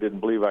building didn't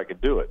believe I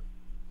could do it.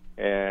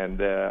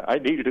 And I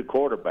needed a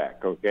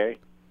quarterback, okay?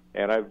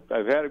 And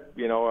I've had,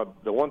 the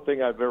one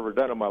thing I've ever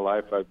done in my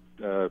life,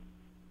 I've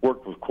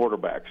worked with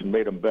quarterbacks and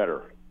made them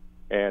better.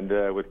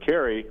 And with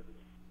Kerry,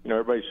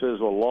 everybody says,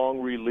 well, long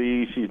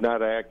release, he's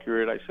not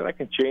accurate. I said, I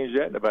can change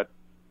that in about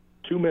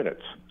 2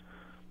 minutes.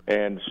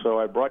 And so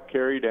I brought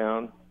Kerry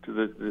down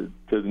to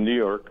New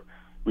York.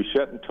 We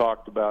sat and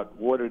talked about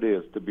what it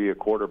is to be a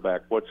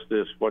quarterback. What's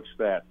this? What's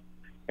that?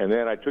 And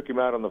then I took him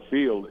out on the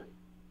field,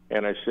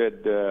 and I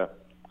said,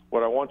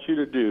 what I want you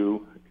to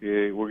do,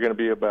 we're going to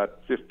be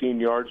about 15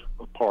 yards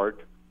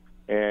apart,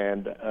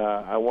 and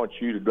I want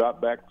you to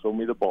drop back, throw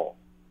me the ball.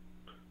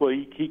 Well,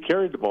 he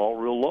carried the ball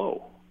real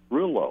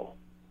low,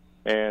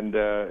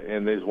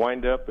 and his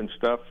wind up and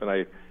stuff, and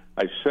I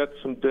set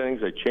some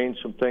things, I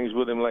changed some things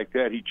with him like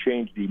that. He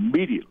changed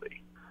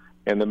immediately.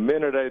 And the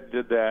minute I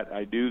did that,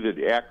 I knew that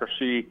the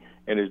accuracy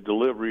and his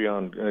delivery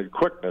on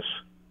quickness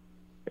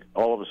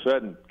all of a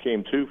sudden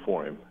came to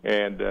for him.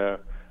 And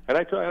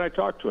I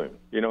talked to him.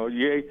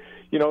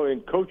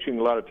 In coaching,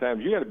 a lot of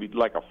times you got to be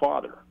like a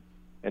father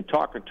and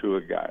talking to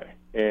a guy.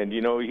 And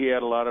he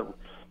had a lot of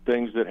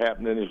things that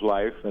happened in his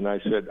life, and I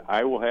said,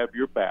 I will have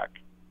your back,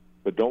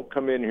 but don't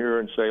come in here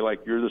and say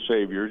like you're the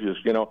savior.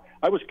 Just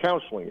I was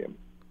counseling him.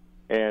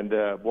 And,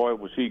 boy,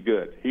 was he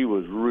good. He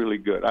was really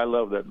good. I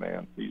love that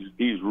man.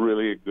 He's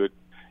really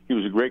he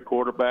was a great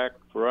quarterback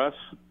for us,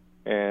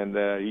 and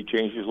he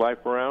changed his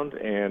life around,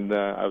 and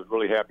I was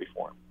really happy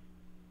for him.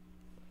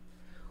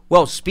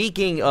 Well,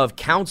 speaking of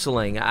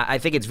counseling, I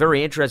think it's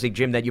very interesting,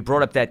 Jim, that you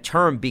brought up that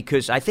term,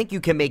 because I think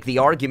you can make the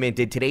argument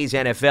in today's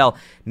NFL,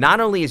 not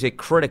only is it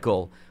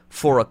critical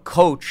for a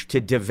coach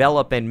to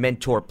develop and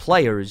mentor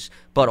players,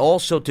 but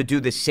also to do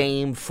the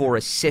same for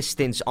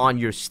assistants on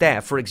your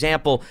staff. For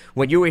example,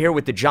 when you were here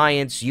with the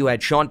Giants, you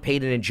had Sean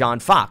Payton and John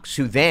Fox,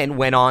 who then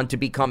went on to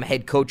become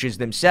head coaches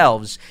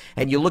themselves.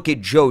 And you look at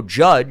Joe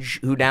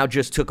Judge, who now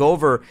just took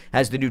over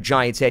as the new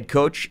Giants head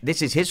coach.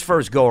 This is his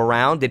first go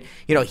around, and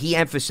he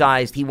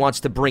emphasized he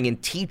wants to bring in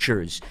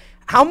teachers.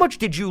 How much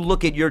did you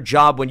look at your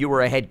job when you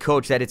were a head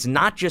coach that it's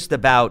not just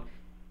about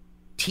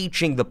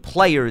teaching the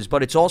players,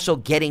 but it's also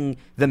getting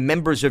the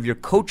members of your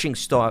coaching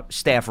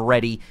staff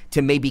ready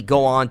to maybe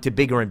go on to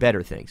bigger and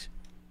better things?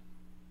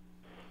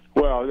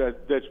 Well,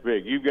 that's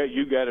big. You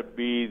got to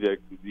be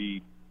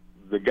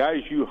the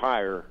guys you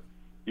hire.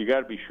 You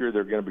got to be sure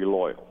they're going to be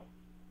loyal,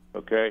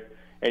 okay?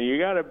 And you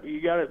got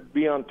to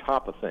be on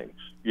top of things,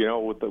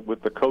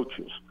 with the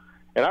coaches.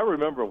 And I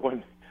remember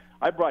when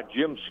I brought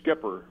Jim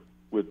Skipper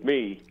with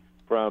me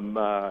from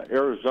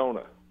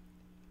Arizona.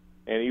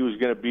 And he was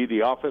going to be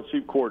the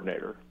offensive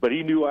coordinator, but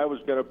he knew I was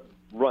going to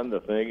run the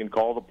thing and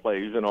call the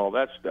plays and all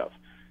that stuff.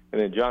 And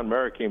then John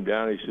Mara came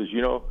down and he says,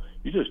 you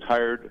just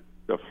hired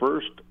the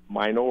first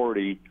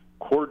minority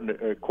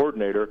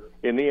coordinator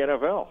in the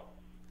NFL.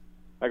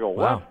 I go,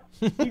 wow.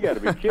 You got to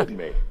be kidding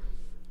me.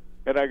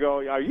 And I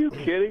go, are you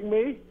kidding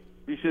me?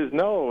 He says,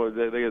 no,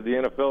 the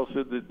NFL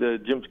said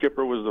that Jim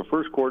Skipper was the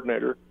first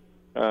coordinator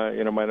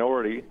in a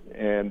minority,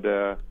 and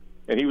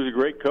he was a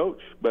great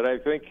coach. But I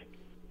think,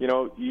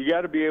 you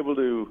got to be able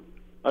to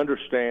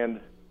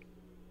understand,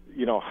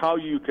 how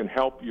you can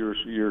help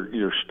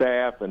your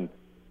staff and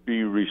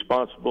be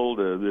responsible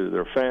to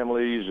their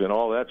families and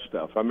all that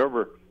stuff. I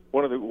remember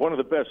one of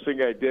the best thing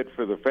I did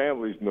for the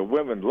families, and the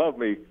women loved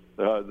me.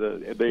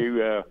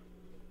 It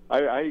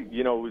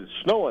was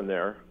snowing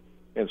there,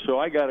 and so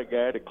I got a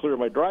guy to clear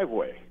my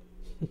driveway.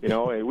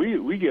 And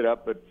we get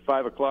up at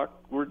 5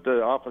 o'clock. We're at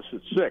the office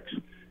at 6,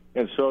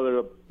 and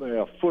so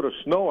there's a foot of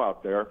snow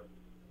out there.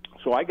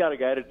 So I got a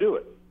guy to do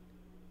it.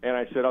 And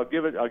I said, I'll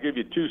give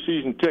you 2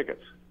 season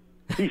tickets.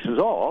 He says,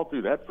 oh, I'll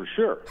do that for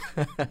sure.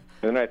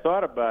 And I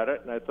thought about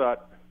it, and I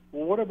thought,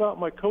 well, what about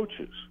my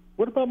coaches?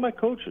 What about my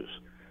coaches?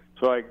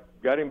 So I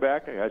got him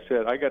back. I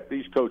said, I got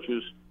these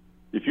coaches.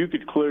 If you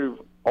could clear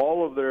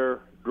all of their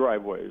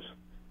driveways,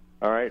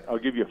 all right, I'll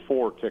give you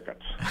 4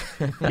 tickets.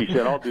 He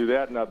said, I'll do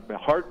that in a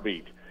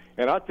heartbeat.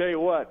 And I'll tell you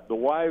what, the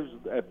wives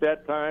at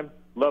that time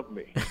loved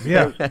me.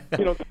 Yeah.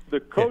 Because, the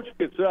coach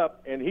gets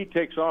up and he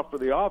takes off for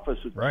the office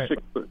at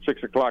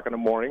 6 o'clock in the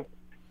morning,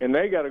 and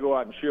they got to go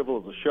out and shovel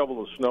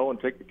the snow and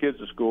take the kids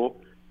to school.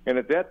 And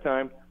at that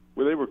time,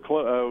 we were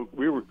clearing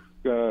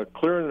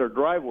their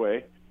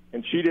driveway,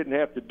 and she didn't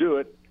have to do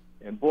it.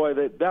 And boy,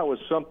 that was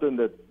something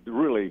that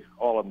really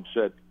all of them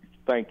said,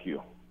 "Thank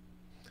you."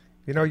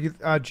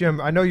 Jim,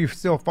 I know you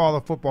still follow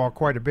football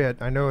quite a bit.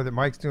 I know that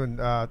Mike's doing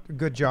a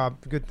good job,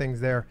 good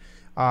things there.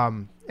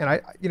 And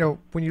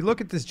when you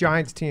look at this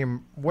Giants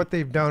team, what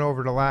they've done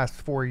over the last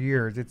 4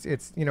 years,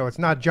 it's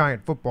not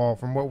Giant football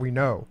from what we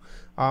know.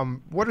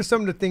 What are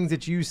some of the things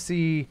that you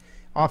see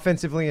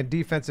offensively and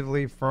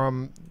defensively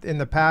from in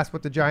the past,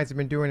 what the Giants have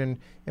been doing,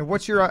 and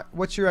what's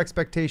your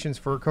expectations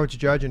for Coach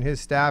Judge and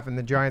his staff and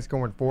the Giants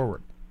going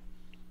forward?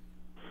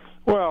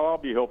 Well, I'll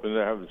be hoping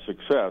to have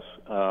success.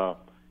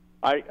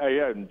 I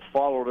hadn't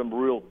followed them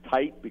real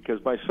tight because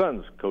my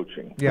son's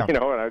coaching. Yeah. And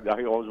I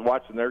was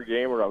watching their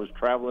game, or I was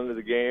traveling to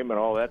the game and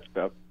all that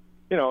stuff.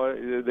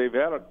 They've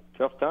had a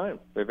tough time.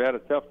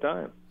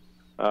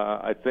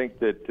 I think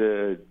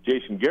that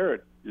Jason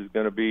Garrett is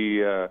going to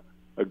be a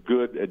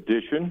good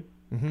addition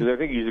because I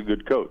think he's a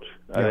good coach.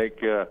 Yeah. I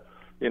think,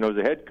 as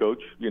a head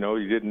coach, he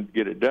didn't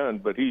get it done,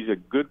 but he's a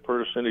good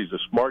person. He's a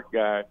smart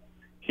guy.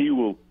 He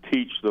will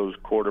teach those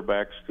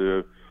quarterbacks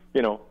to,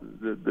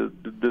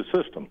 the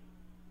system.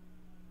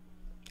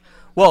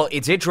 Well,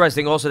 it's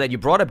interesting also that you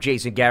brought up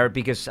Jason Garrett,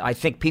 because I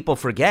think people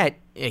forget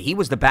he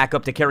was the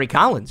backup to Kerry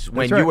Collins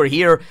when you were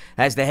here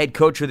as the head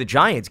coach of the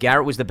Giants.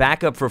 Garrett was the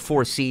backup for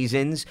 4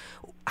 seasons.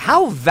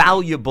 How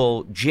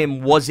valuable,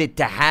 Jim, was it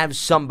to have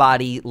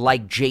somebody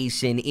like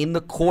Jason in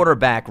the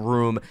quarterback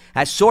room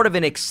as sort of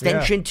an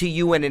extension to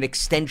you and an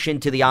extension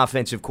to the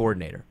offensive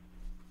coordinator?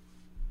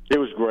 It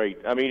was great.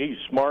 I mean, he's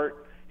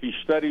smart. He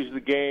studies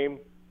the game.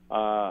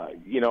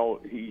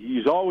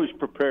 He's always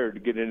prepared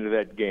to get into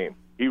that game.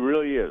 He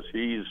really is.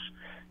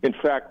 In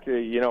fact,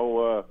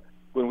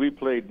 when we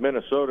played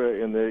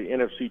Minnesota in the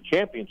NFC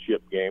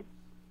Championship game,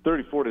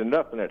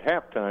 34-0 at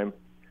halftime,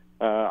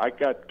 I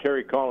got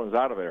Kerry Collins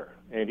out of there,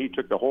 and he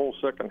took the whole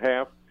second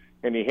half,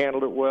 and he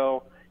handled it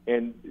well.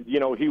 And,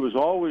 he was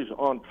always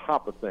on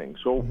top of things.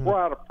 So we're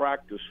out of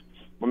practice.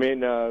 I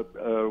mean, a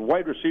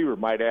wide receiver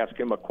might ask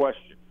him a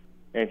question,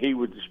 and he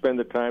would spend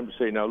the time to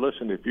say, now,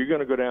 listen, if you're going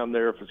to go down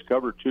there, if it's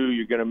cover 2,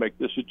 you're going to make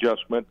this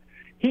adjustment.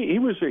 He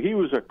was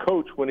a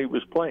coach when he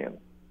was playing.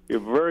 A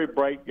very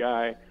bright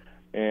guy,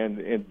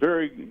 and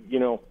very,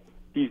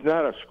 he's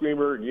not a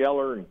screamer and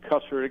yeller and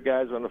cusser at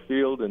guys on the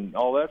field and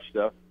all that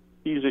stuff.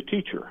 he's a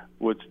teacher.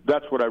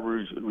 That's what I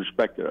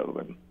respected out of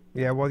him.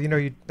 Yeah, well,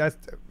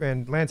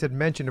 and Lance had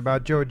mentioned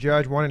about Joe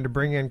Judge wanting to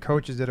bring in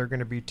coaches that are going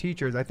to be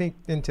teachers. I think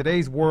in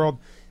today's world,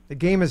 the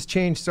game has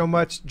changed so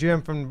much,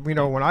 Jim, from,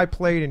 when I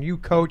played and you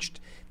coached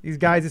these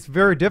guys. It's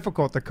very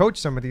difficult to coach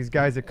some of these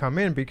guys that come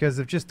in because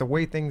of just the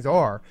way things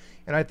are.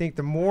 And I think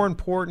the more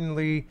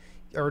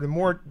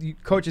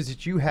coaches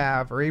that you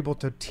have are able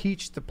to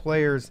teach the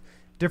players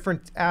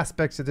different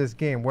aspects of this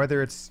game,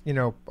 whether it's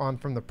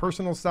from the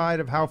personal side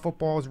of how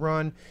football is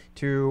run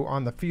to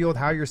on the field,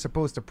 how you're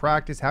supposed to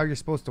practice, how you're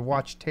supposed to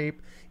watch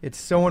tape. It's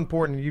so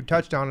important. You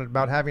touched on it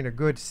about having a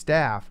good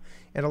staff.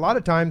 And a lot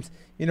of times,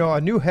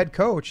 a new head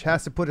coach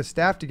has to put a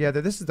staff together.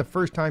 This is the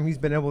first time he's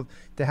been able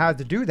to have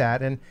to do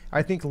that. And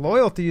I think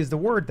loyalty is the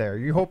word there.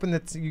 You're hoping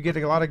that you get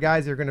a lot of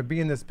guys that are going to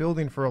be in this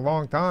building for a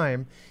long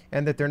time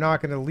and that they're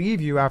not going to leave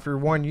you after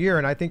 1 year.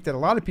 And I think that a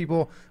lot of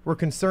people were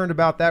concerned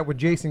about that with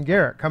Jason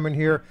Garrett coming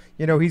here.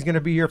 He's going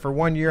to be here for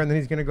 1 year and then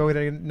he's going to go get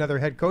another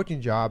head coaching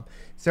job.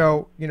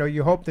 So,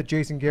 you hope that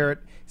Jason Garrett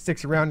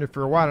sticks around here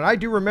for a while. And I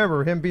do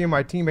remember him being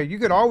my teammate. You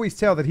could always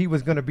tell that he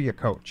was going to be a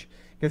coach,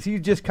 because he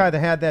just kind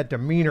of had that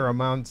demeanor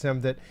amongst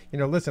him that,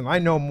 listen, I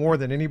know more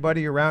than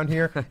anybody around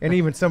here, and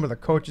even some of the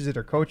coaches that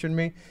are coaching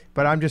me,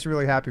 but I'm just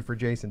really happy for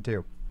Jason,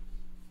 too.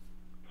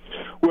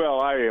 Well,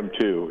 I am,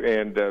 too,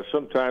 and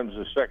sometimes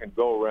the second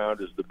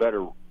go-around is the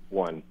better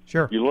one.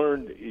 Sure. You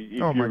learn.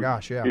 Oh, my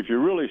gosh, yeah. If you're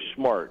really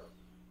smart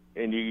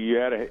and you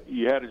had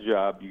a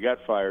job, you got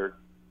fired,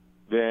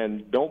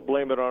 then don't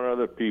blame it on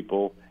other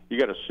people. You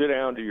got to sit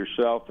down to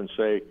yourself and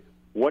say,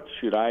 what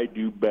should I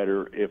do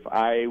better if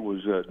I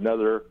was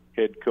another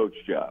head coach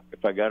job?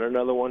 If I got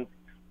another one,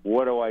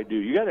 what do I do?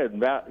 You got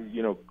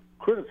to,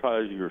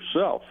 criticize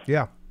yourself.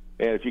 Yeah.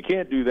 And if you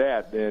can't do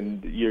that,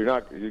 then you're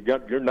not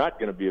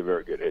going to be a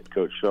very good head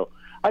coach. So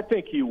I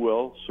think he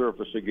will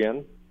surface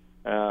again.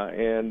 He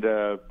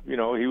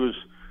was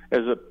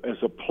as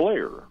a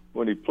player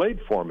when he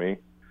played for me.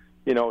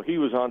 He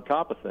was on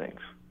top of things.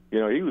 He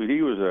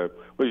was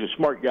a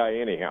smart guy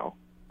anyhow.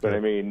 But,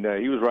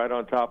 he was right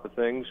on top of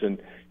things, and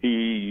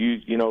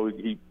his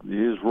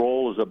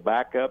role as a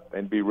backup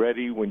and be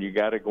ready when you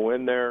got to go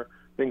in there,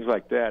 things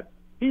like that.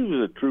 He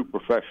was a true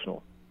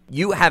professional.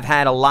 You have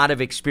had a lot of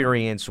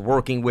experience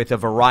working with a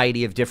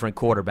variety of different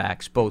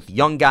quarterbacks, both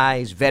young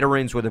guys,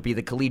 veterans, whether it be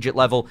the collegiate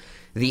level,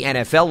 the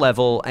NFL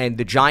level, and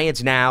the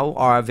Giants now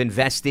have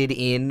invested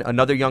in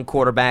another young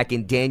quarterback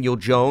in Daniel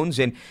Jones,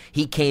 and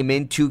he came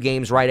in 2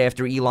 games right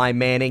after Eli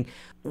Manning.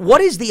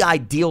 What is the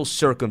ideal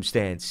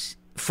circumstance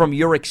from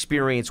your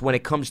experience when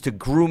it comes to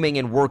grooming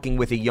and working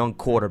with a young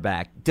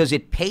quarterback? Does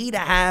it pay to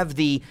have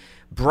the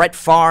Brett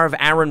Favre,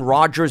 Aaron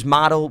Rodgers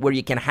model where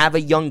you can have a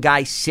young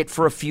guy sit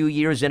for a few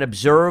years and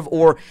observe?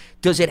 Or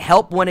does it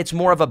help when it's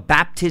more of a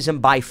baptism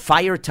by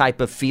fire type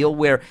of feel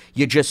where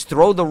you just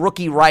throw the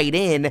rookie right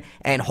in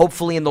and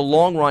hopefully in the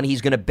long run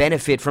he's going to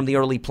benefit from the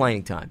early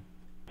playing time?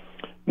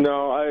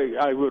 No,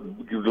 I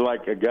would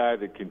like a guy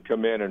that can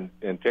come in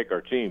and take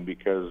our team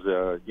because,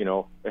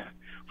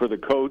 for the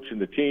coach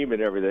and the team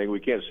and everything, we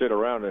can't sit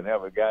around and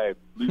have a guy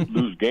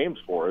lose games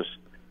for us.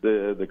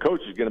 The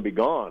coach is going to be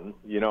gone,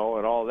 and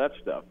all that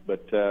stuff.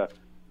 But, I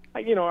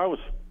was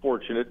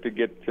fortunate to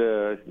get,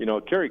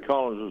 Kerry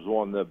Collins was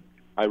one that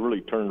I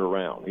really turned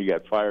around. He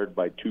got fired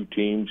by 2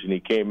 teams, and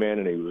he came in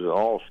and he was an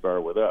all-star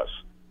with us.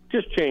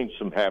 Just changed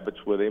some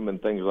habits with him and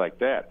things like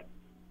that.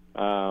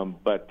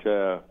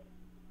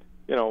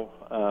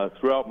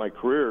 Throughout my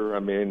career,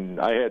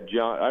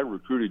 I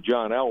recruited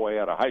John Elway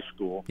out of high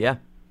school. Yeah.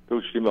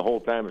 Coached him the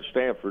whole time at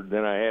Stanford.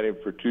 Then I had him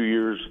for 2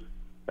 years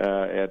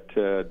at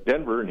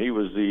Denver, and he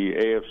was the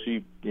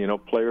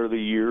AFC, Player of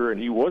the Year,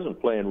 and he wasn't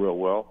playing real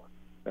well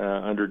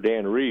under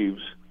Dan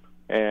Reeves.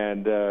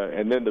 And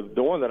then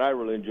the one that I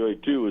really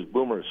enjoyed too was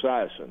Boomer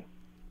Esiason.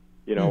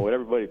 When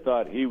everybody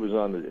thought he was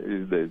on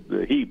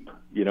the heap,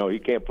 he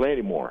can't play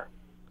anymore.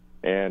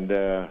 And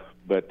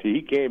but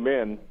he came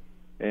in,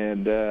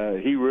 and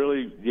he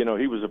really,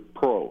 he was a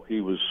pro. He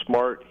was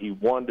smart. He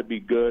wanted to be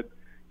good.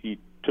 He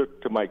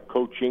took to my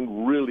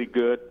coaching really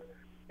good,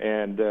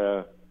 and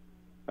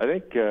I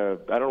think I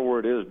don't know where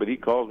it is, but he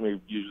calls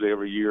me usually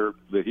every year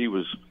that he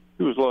was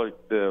like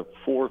the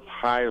 4th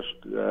highest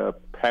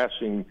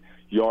passing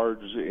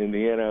yards in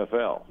the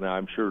NFL. Now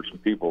I'm sure some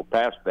people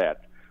passed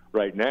that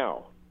right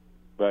now,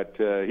 but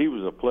he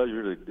was a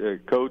pleasure to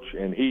coach,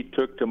 and he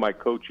took to my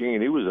coaching,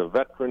 and he was a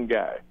veteran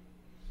guy.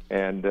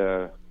 And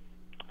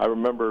I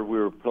remember we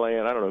were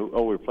playing,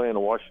 we were playing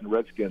the Washington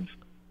Redskins,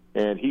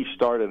 and he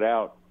started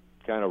out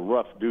kind of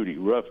rough duty.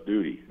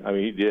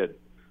 He did.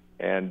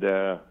 And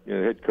the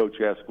head coach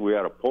asked if we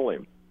ought to pull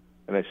him.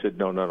 And I said,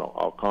 no,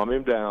 I'll calm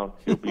him down.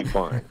 He'll be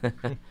fine.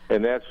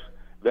 And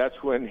that's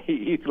when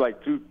he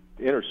like 2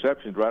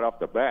 interceptions right off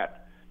the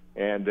bat.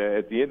 And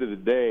at the end of the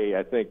day,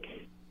 I think,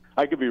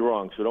 I could be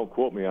wrong, so don't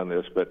quote me on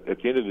this, but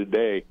at the end of the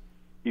day,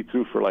 he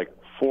threw for like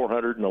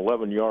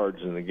 411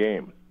 yards in the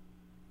game.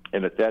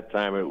 And at that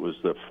time, it was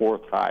the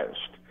 4th highest.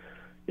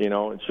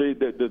 And see,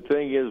 the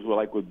thing is,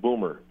 like with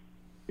Boomer,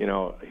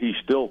 he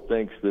still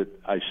thinks that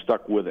I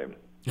stuck with him.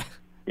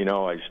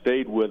 I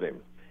stayed with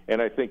him.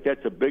 And I think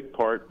that's a big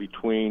part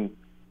between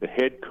the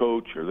head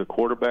coach or the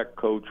quarterback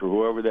coach or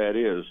whoever that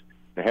is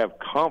to have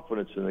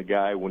confidence in the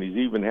guy when he's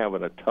even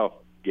having a tough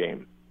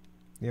game.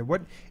 Yeah.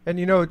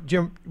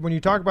 Jim, when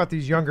you talk about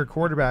these younger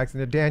quarterbacks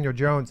and the Daniel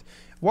Jones,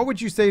 what would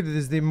you say that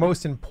is the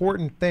most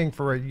important thing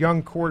for a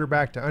young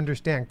quarterback to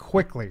understand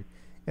quickly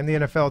in the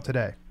NFL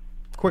today?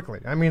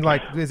 Quickly. I mean,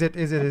 like, is it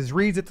his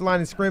reads at the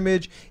line of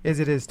scrimmage? Is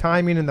it his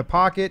timing in the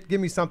pocket?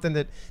 Give me something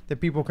that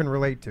people can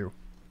relate to.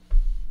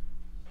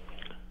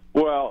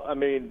 Well, I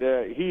mean,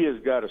 he has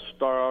got to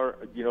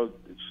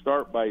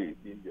start by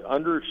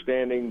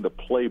understanding the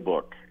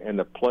playbook and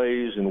the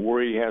plays and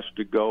where he has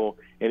to go.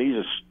 And he's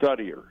a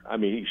studier. I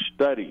mean, he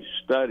studies.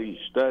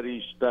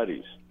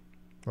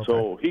 Okay.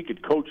 So he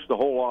could coach the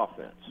whole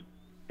offense.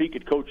 He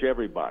could coach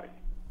everybody.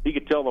 He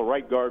could tell the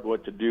right guard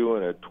what to do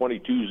in a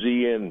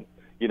 22Z and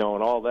and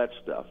all that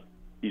stuff.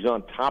 He's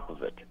on top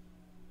of it.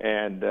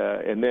 And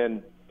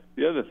then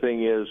the other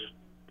thing is,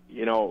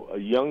 a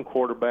young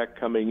quarterback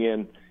coming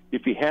in,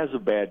 if he has a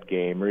bad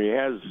game or he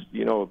has,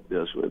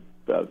 this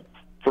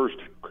first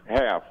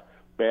half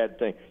bad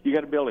thing, you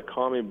got to be able to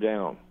calm him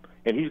down.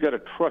 And he's got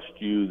to trust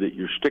you that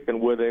you're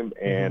sticking with him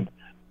and,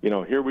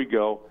 here we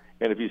go.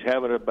 And if he's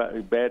having a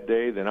bad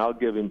day, then I'll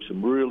give him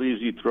some real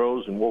easy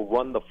throws and we'll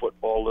run the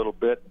football a little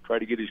bit and try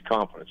to get his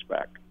confidence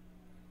back.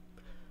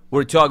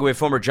 We're talking with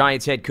former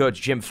Giants head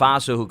coach Jim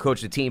Fassel, who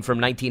coached the team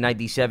from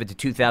 1997 to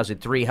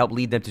 2003, helped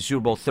lead them to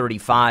Super Bowl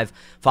 35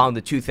 following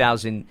the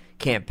 2000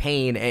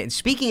 campaign. And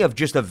speaking of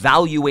just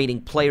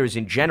evaluating players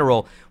in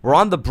general, we're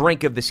on the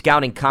brink of the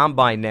scouting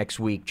combine next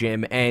week,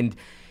 Jim, and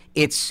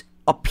it's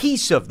a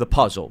piece of the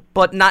puzzle,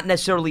 but not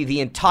necessarily the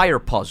entire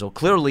puzzle.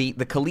 Clearly,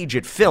 the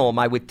collegiate film,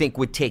 I would think,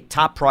 would take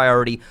top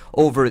priority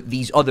over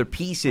these other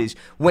pieces.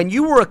 When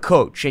you were a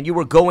coach and you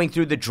were going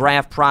through the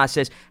draft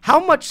process,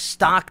 how much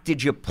stock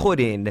did you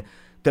put in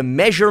the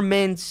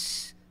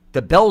measurements,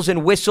 the bells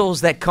and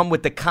whistles that come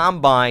with the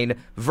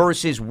combine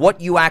versus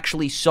what you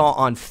actually saw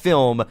on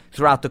film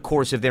throughout the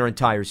course of their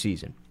entire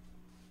season?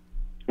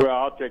 Well,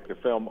 I'll take the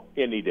film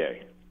any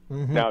day.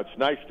 Mm-hmm. Now, it's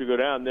nice to go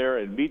down there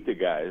and meet the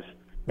guys.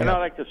 And I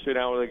like to sit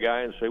down with a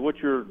guy and say, "What's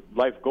your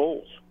life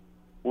goals?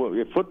 Well,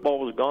 if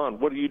football was gone,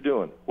 what are you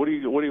doing? What do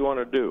you want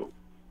to do?"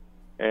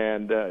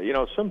 And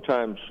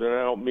sometimes, and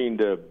I don't mean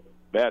to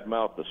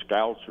badmouth the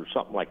scouts or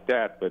something like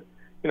that, but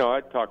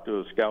I talked to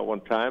a scout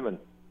one time, and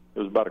it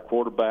was about a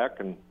quarterback,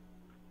 and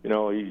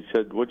he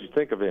said, "What'd you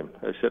think of him?"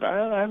 I said,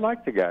 "I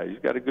like the guy. He's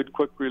got a good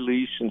quick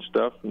release and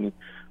stuff." And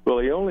well,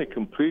 he only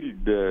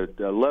completed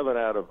 11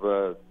 out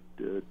of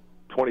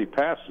 20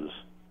 passes.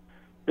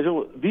 I said,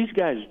 "Well, these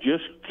guys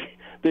just."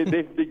 They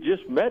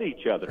just met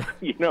each other,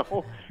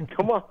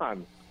 Come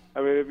on.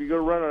 I mean, if you're going to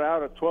run it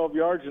out at 12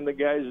 yards and the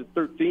guy's at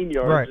 13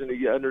 yards right.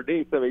 and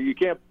underneath, I mean, you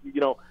can't,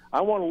 I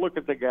want to look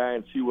at the guy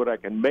and see what I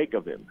can make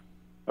of him,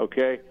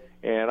 okay?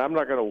 And I'm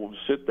not going to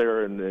sit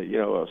there and,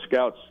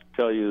 scouts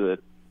tell you that,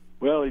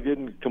 well, he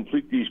didn't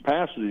complete these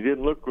passes. He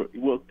didn't look –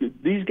 well,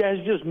 these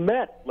guys just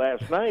met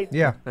last night.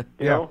 Yeah.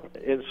 You know?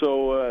 And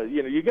so,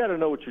 you got to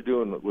know what you're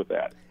doing with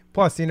that.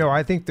 Plus,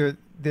 I think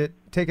that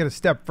take it a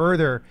step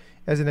further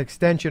as an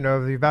extension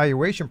of the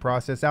evaluation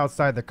process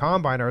outside the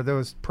combine are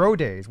those pro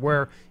days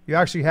where you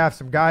actually have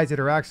some guys that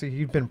are actually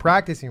you've been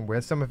practicing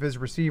with, some of his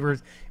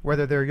receivers,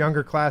 whether they're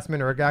younger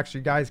classmen or actually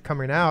guys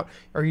coming out,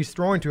 or he's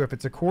throwing to if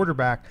it's a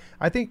quarterback.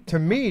 I think, to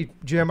me,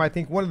 Jim,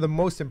 one of the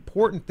most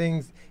important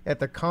things at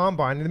the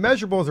combine, and the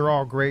measurables are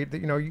all great,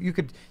 that you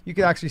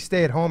could actually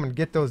stay at home and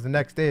get those the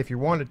next day if you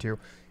wanted to.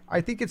 I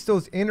think it's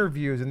those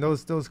interviews and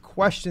those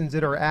questions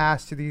that are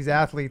asked to these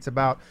athletes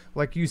about,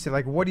 like you said,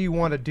 like, what do you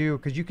want to do?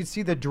 Because you can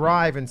see the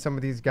drive in some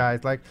of these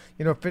guys. Like,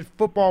 if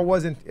football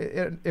wasn't,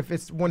 if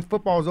it's when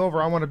football is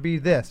over, I want to be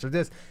this or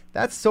this.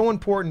 That's so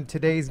important in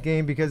today's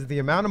game because of the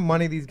amount of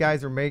money these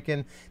guys are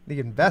making,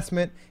 the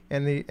investment,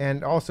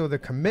 and also the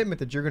commitment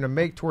that you're going to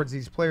make towards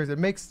these players. It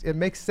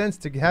makes sense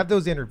to have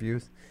those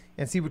interviews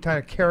and see what kind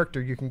of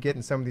character you can get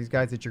in some of these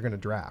guys that you're going to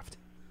draft.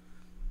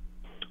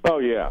 Oh,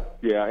 yeah.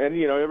 And,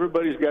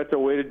 everybody's got their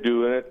way to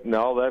doing it and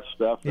all that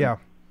stuff. And, yeah.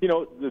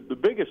 The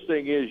biggest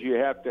thing is you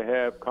have to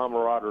have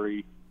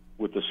camaraderie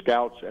with the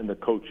scouts and the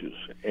coaches.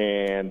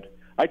 And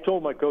I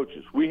told my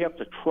coaches, we have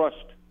to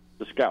trust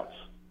the scouts.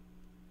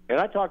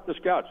 And I talked to the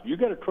scouts, you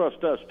got to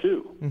trust us,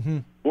 too. Mm-hmm.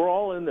 We're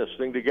all in this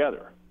thing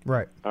together.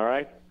 Right. All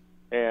right?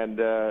 And,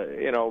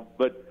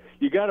 but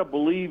you got to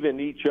believe in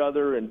each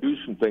other and do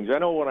some things. I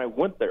know when I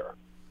went there,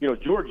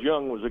 George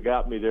Young was what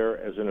got me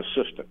there as an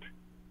assistant,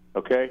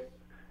 okay?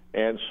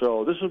 And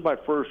so this was my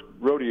first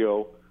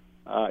rodeo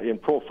in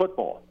pro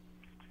football.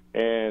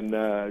 And,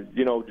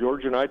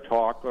 George and I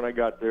talked when I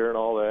got there and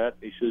all that.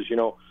 He says,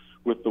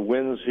 with the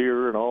winds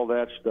here and all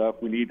that stuff,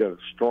 we need a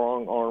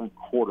strong-arm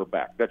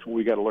quarterback. That's what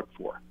we got to look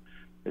for.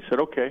 I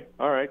said, okay,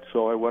 all right.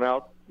 So I went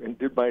out and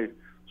did my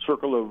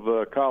circle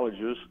of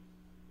colleges.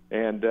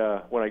 And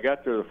when I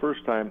got there the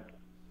first time,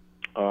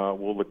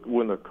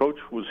 when the coach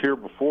was here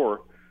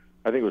before,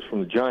 I think it was from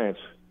the Giants,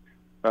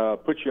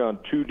 put you on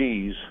two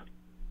knees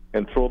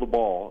and throw the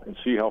ball and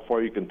see how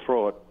far you can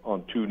throw it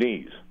on two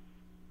knees.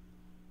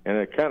 And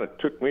it kind of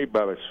took me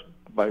by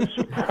by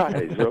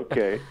surprise.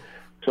 Okay.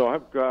 So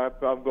I'm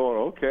going,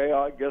 okay,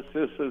 I guess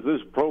this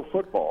is pro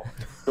football.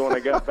 So when I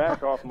got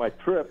back off my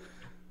trip,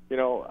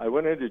 I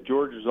went into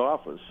George's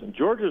office. And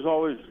George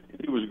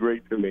he was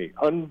great to me,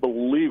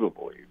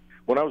 unbelievably.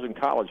 When I was in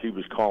college, he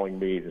was calling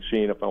me and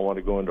seeing if I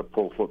wanted to go into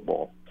pro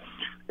football.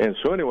 And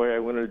so anyway, I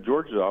went into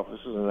George's office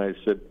and I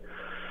said,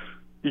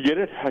 "You get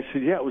it?" I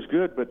said, "Yeah, it was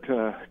good, but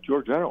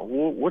George,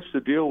 what's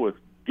the deal with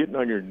getting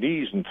on your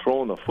knees and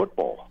throwing the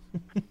football?"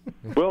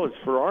 "Well, it's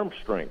for arm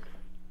strength."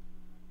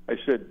 I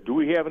said, "Do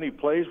we have any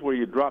plays where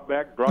you drop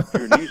to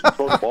your knees and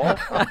throw the ball?"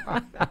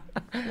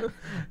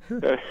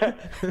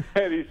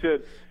 And he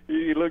said,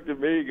 he looked at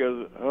me, he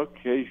goes,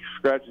 okay, he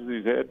scratches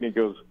his head, and he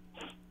goes,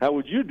 "How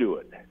would you do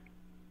it?"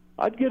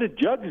 "I'd get a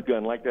jugs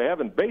gun like they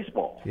have in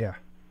baseball." Yeah.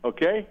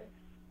 Okay?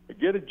 I'd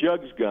get a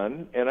jugs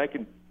gun, and I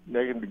can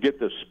get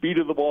the speed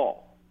of the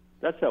ball.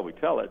 That's how we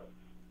tell it.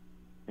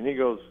 And he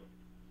goes,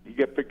 he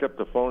picked up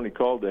the phone, he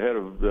called the head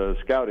of the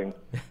scouting,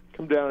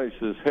 come down, and he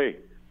says, "Hey,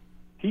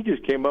 he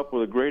just came up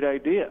with a great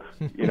idea."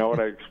 And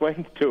I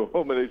explained to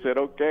him, and they said,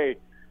 okay.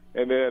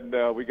 And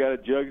then we got a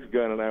jugs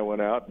gun, and I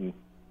went out, and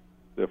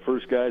the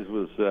first guys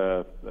was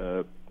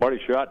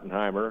Marty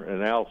Schottenheimer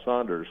and Al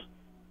Saunders,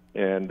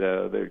 and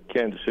the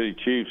Kansas City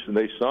Chiefs, and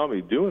they saw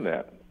me doing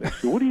that. They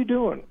said, "What are you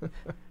doing?"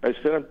 I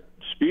said, "I'm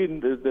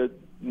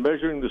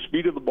measuring the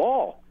speed of the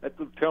ball. That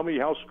will tell me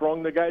how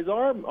strong the guy's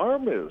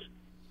arm is."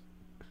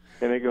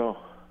 And they go,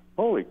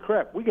 "Holy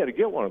crap, we got to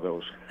get one of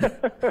those."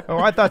 Oh,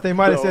 I thought they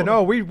might have said,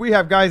 "Oh, we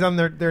have guys on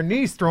their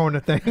knees throwing the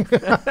thing."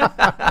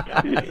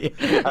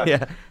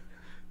 Yeah.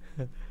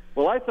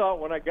 Well, I thought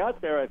when I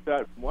got there, I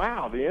thought,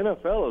 wow, the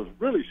NFL is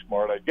really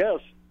smart, I guess.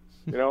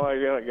 I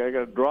got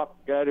to drop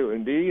the guy to a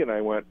knee, and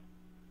I went,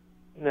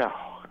 no.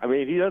 I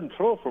mean, he doesn't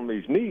throw from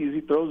his knees.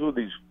 He throws with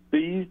his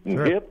feet and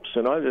hips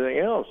and everything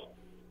else.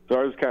 So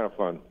it was kind of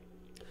fun.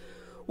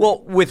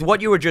 Well, with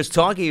what you were just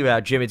talking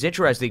about, Jim, it's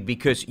interesting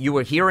because you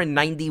were here in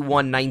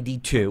 91,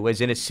 92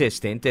 as an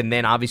assistant, and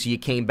then obviously you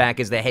came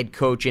back as the head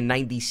coach in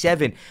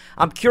 97.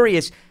 I'm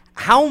curious,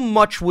 how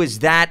much was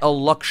that a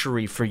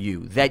luxury for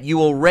you, that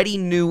you already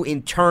knew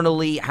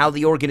internally how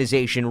the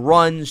organization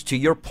runs, to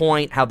your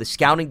point, how the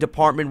scouting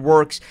department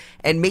works,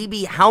 and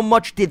maybe how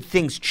much did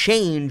things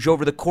change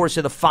over the course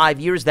of the 5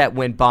 years that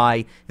went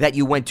by that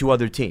you went to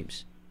other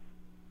teams?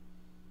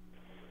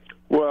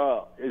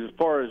 Well, as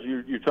far as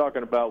you're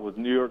talking about with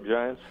New York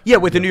Giants? Yeah,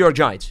 with the New York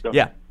Giants,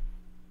 yeah.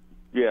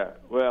 Yeah,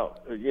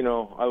 well,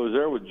 I was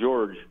there with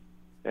George,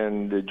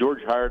 and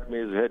George hired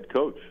me as a head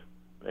coach,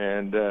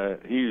 and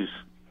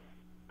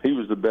he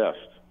was the best.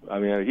 I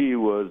mean, he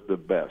was the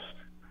best.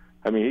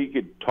 I mean, he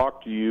could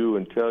talk to you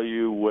and tell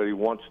you what he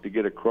wants to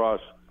get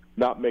across,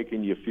 not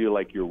making you feel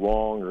like you're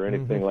wrong or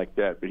anything like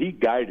that. But he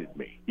guided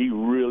me. He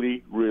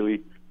really,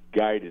 really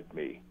guided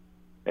me.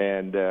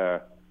 And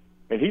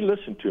he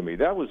listened to me.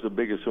 That was the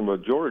biggest thing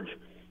with George.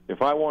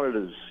 If I wanted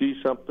to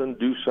see something,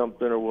 do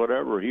something or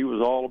whatever, he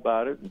was all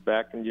about it and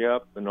backing you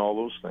up and all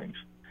those things.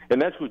 And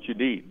that's what you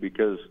need,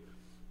 because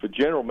if a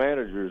general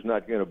manager is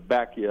not going to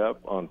back you up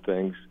on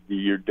things,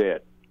 you're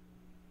dead.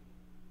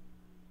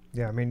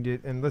 Yeah, I mean,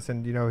 and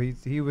listen,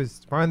 he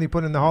was finally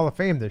put in the Hall of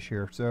Fame this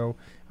year, so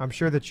I'm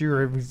sure that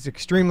was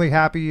extremely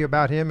happy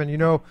about him. And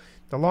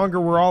the longer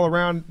we're all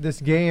around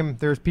this game,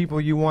 there's people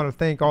you want to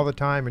thank all the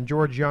time, and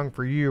George Young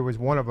for you was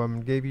one of them,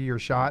 and gave you your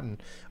shot,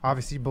 and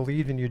obviously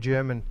believed in you,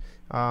 Jim. And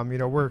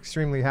we're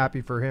extremely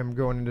happy for him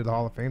going into the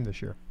Hall of Fame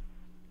this year.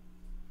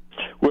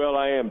 Well,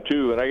 I am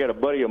too, and I got a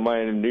buddy of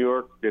mine in New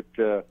York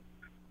that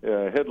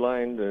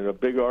headlined a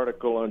big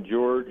article on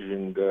George,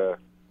 and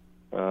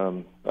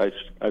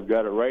I've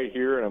got it right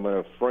here, and I'm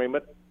going to frame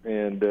it.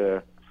 And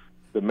the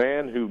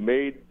man who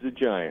made the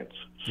Giants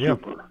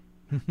super,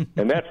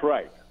 and that's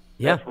right.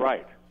 Yeah. That's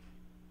right.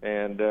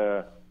 And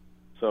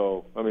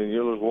so, I mean,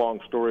 there's a long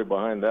story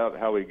behind that,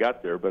 how he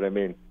got there. But I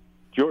mean,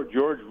 George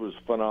was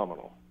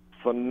phenomenal.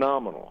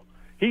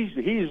 He's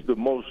the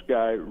most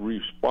guy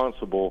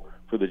responsible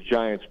for the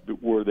Giants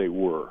where they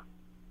were.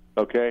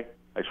 Okay,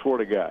 I swear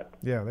to God.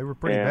 Yeah, they were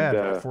pretty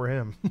bad for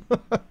him.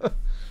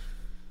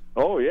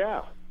 Oh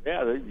yeah.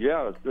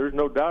 Yeah, there's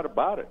no doubt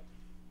about it.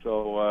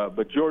 So,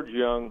 but George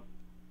Young,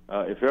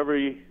 if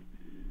every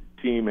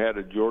team had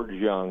a George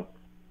Young,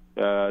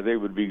 they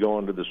would be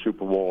going to the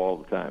Super Bowl all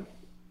the time.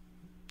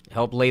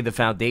 Helped lay the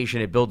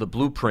foundation and build the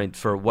blueprint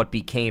for what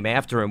became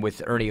after him,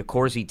 with Ernie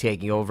Accorsi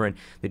taking over and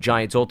the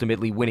Giants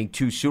ultimately winning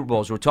 2 Super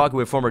Bowls. We're talking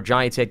with former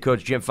Giants head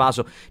coach Jim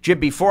Fassel. Jim,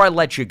 before I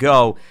let you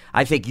go,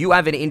 I think you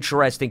have an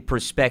interesting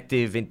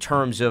perspective in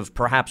terms of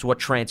perhaps what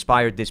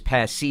transpired this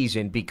past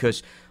season,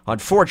 because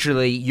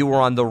unfortunately, you were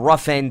on the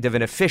rough end of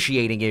an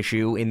officiating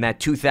issue in that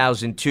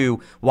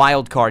 2002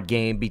 wild card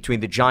game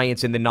between the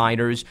Giants and the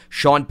Niners.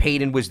 Sean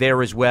Payton was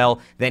there as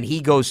well. Then he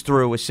goes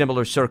through a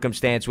similar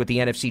circumstance with the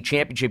NFC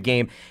Championship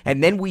game.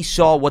 And then we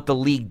saw what the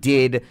league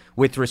did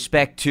with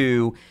respect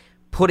to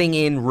putting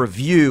in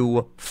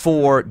review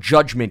for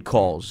judgment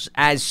calls.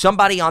 As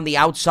somebody on the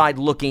outside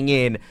looking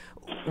in,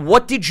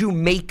 What did you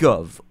make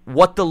of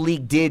what the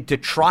league did to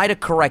try to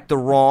correct the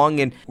wrong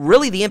and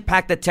really the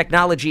impact that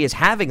technology is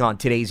having on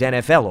today's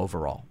NFL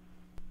overall?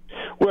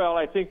 Well,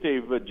 I think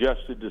they've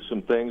adjusted to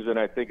some things, and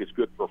I think it's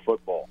good for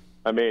football.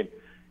 I mean,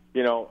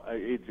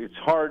 it's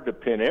hard to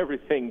pin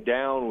everything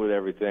down with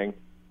everything,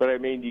 but I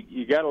mean,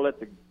 you got to let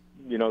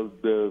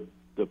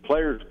the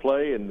players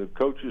play and the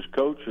coaches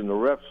coach and the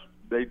refs,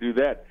 they do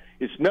that.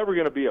 It's never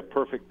going to be a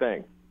perfect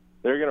thing.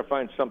 They're going to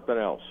find something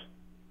else.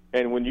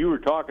 And when you were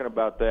talking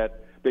about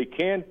that, they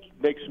can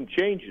make some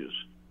changes.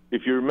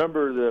 If you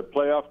remember the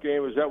playoff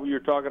game, is that what you're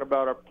talking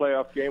about, our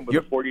playoff game with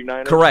the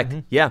 49ers? Correct, mm-hmm.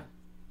 Yeah.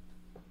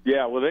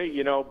 Yeah, well,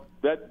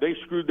 they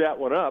screwed that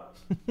one up,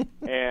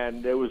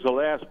 and it was the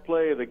last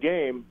play of the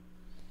game,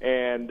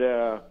 and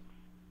there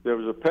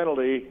was a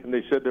penalty, and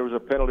they said there was a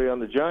penalty on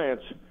the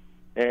Giants,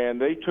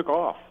 and they took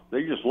off.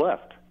 They just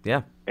left.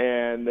 Yeah.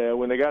 And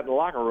when they got in the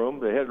locker room,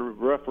 the head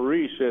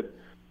referee said,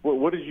 well,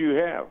 what did you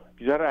have?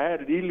 He said, I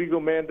had an illegal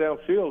man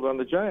downfield on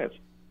the Giants.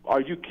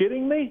 Are you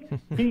kidding me?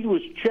 He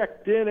was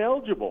checked in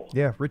eligible.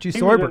 Yeah, Richie Soyber.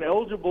 He was an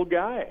eligible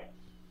guy.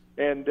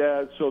 And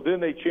so then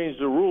they changed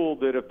the rule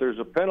that if there's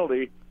a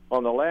penalty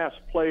on the last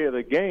play of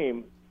the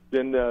game,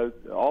 then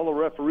all the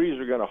referees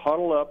are going to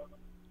huddle up.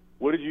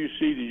 What did you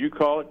see? Did you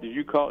call it? Did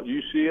you call it? Did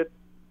you see it?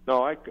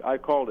 No, I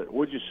called it.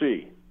 What did you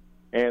see?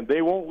 And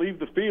they won't leave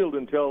the field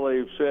until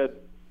they've said,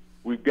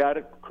 we've got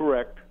it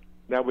correct.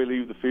 Now we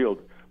leave the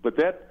field. But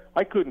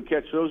I couldn't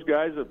catch those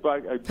guys. If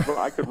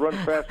I could run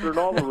faster than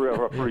all the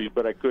referees,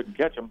 but I couldn't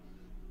catch them.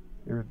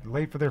 You're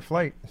late for their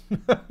flight.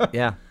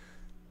 Yeah.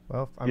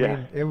 Well, I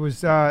mean, it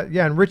was,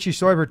 and Richie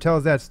Soyber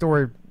tells that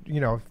story,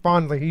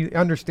 fondly. He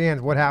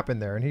understands what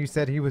happened there, and he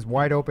said he was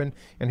wide open,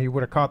 and he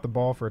would have caught the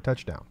ball for a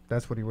touchdown.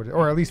 That's what he would,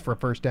 or at least for a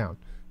first down.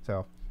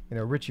 So,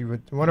 Richie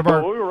would, we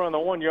were on the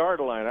 1 yard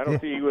line. I don't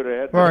think he would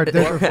have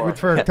had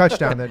for a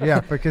touchdown then,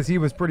 yeah, because he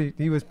was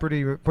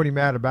pretty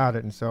mad about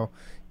it. And so,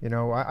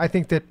 I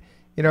think that,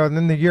 and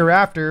then the year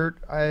after,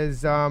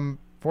 as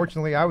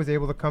fortunately, I was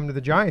able to come to the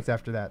Giants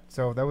after that.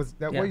 So that was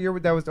what year?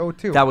 That was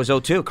 2002. That was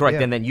 2002, correct.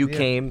 Yeah. And then you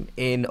came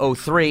in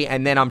 2003,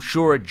 and then I'm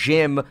sure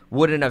Jim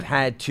wouldn't have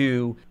had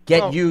to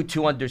get you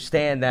to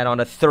understand that on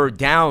a third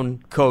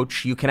down,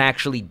 coach, you can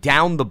actually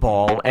down the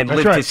ball and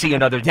live to see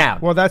another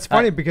down. Well, that's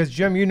funny because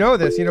Jim,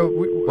 this.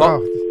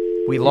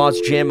 We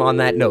lost Jim on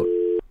that note.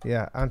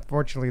 Yeah,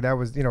 unfortunately, that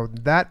was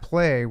that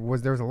play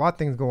was there was a lot of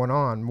things going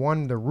on.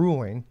 One, the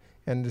ruling,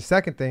 and the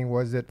second thing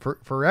was that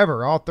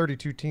forever all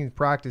 32 teams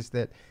practiced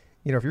that.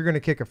 If you're going to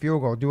kick a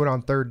field goal, do it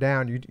on third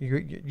down.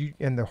 You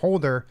and the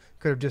holder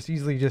could have just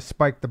easily just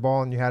spiked the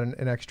ball and you had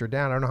an extra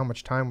down. I don't know how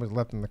much time was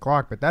left on the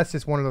clock, but that's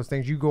just one of those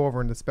things you go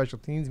over in the special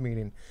teams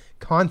meeting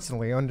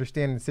constantly,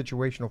 understanding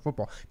situational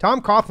football.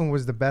 Tom Coughlin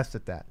was the best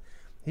at that.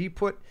 He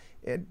put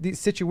these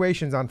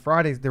situations on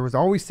Fridays. There was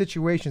always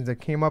situations that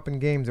came up in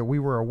games that we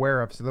were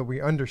aware of so that we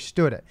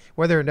understood it.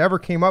 Whether it ever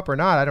came up or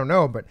not, I don't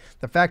know, but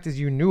the fact is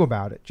you knew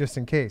about it just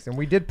in case, and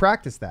we did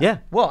practice that. Yeah,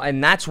 well,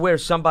 and that's where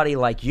somebody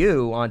like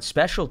you on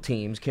special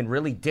teams can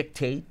really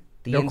dictate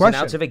the ins and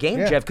outs of a game,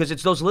 Jeff, because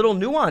it's those little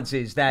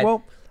nuances that...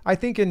 Well, I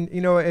think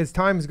as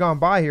time's gone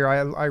by here,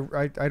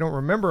 I don't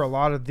remember a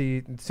lot of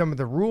some of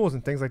the rules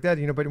and things like that,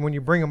 but when you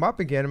bring them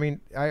up again, I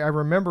mean, I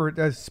remember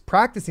as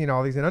practicing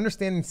all these and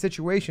understanding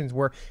situations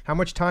where how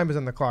much time is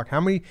on the clock, how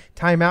many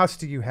timeouts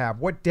do you have,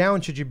 what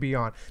down should you be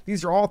on?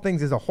 These are all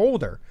things as a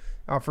holder.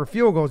 For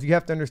field goals, you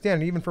have to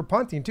understand, and even for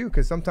punting too,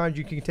 because sometimes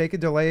you can take a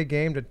delay a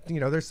game to,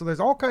 there's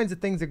all kinds of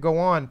things that go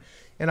on.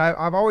 And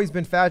I've always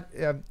been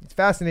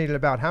fascinated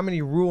about how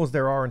many rules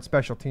there are in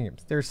special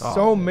teams. There's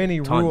so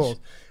many rules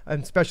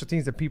in special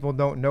teams that people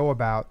don't know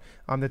about,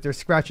 that they're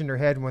scratching their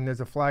head when there's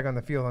a flag on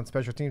the field on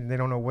special teams and they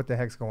don't know what the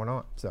heck's going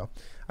on. So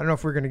I don't know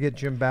if we're going to get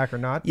Jim back or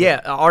not.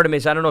 Yeah,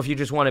 Artemis, I don't know if you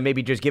just want to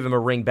maybe just give him a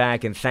ring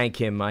back and thank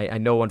him. I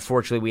know,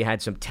 unfortunately, we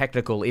had some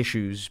technical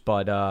issues,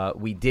 but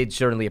we did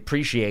certainly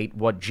appreciate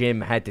what Jim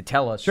had to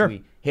tell us. Sure.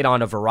 We hit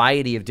on a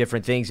variety of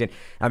different things. And,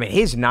 I mean,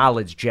 his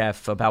knowledge,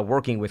 Jeff, about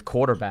working with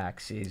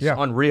quarterbacks is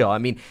unreal. I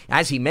mean,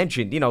 as he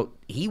mentioned,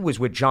 he was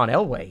with John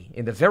Elway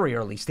in the very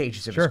early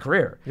stages of his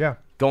career. Yeah.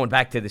 Going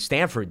back to the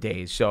Stanford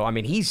days. So, I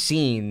mean, he's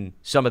seen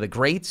some of the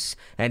greats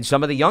and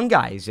some of the young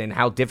guys and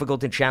how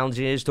difficult and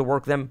challenging it is to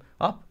work them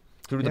up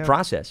through the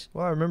process.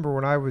 Well, I remember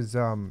when I was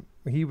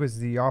he was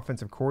the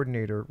offensive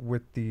coordinator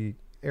with the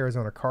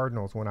Arizona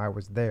Cardinals when I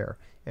was there,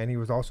 and he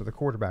was also the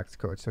quarterbacks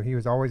coach. So he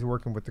was always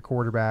working with the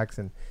quarterbacks,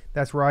 and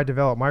that's where I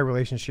developed my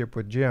relationship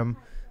with Jim.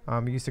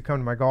 He used to come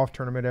to my golf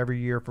tournament every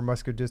year for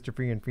muscular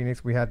dystrophy in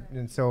Phoenix.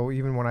 And so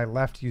even when I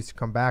left, he used to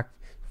come back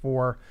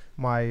for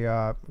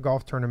my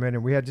golf tournament,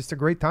 and we had just a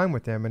great time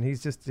with him. And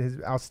he's just his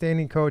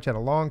outstanding coach, had a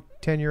long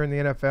tenure in the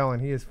NFL,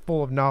 and he is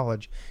full of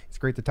knowledge. It's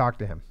great to talk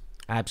to him.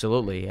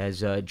 Absolutely.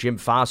 As Jim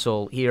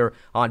Fossil here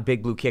on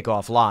Big Blue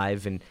Kickoff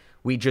Live, and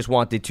we just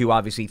wanted to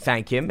obviously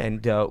thank him,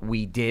 and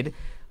we did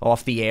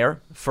off the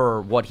air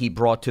for what he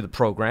brought to the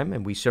program,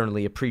 and we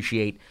certainly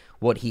appreciate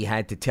what he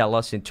had to tell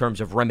us in terms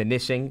of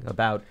reminiscing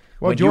about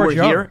when George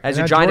you were Young, here as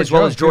a and Giant, George as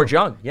well Young, as George too.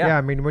 Young. Yeah.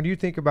 I mean, when you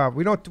think about,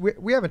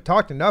 we haven't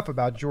talked enough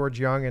about George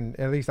Young, and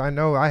at least I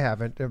know I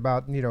haven't,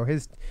 about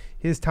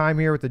his time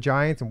here with the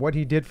Giants and what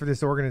he did for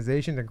this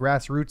organization, the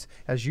grassroots,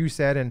 as you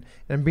said,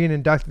 and being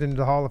inducted into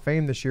the Hall of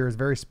Fame this year is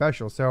very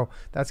special. So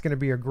that's going to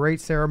be a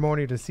great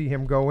ceremony to see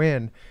him go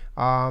in.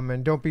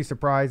 And don't be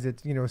surprised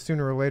that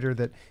sooner or later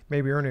that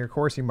maybe Ernie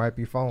Accorsi might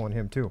be following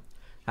him too.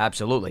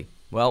 Absolutely.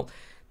 Well,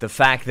 the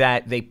fact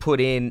that they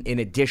put in an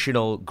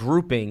additional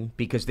grouping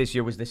because this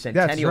year was the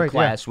Centennial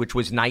class, which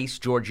was nice.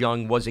 George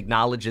Young was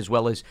acknowledged as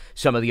well as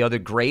some of the other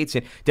greats.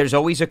 And there's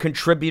always a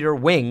contributor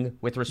wing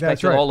with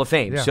respect to the Hall of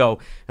Fame. Yeah. So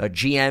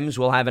GMs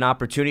will have an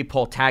opportunity.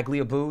 Paul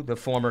Tagliabue, the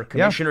former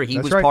commissioner, he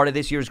was part of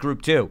this year's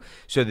group too.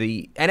 So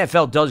the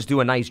NFL does do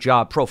a nice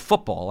job. Pro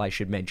football, I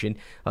should mention,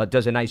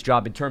 does a nice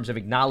job in terms of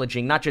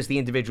acknowledging not just the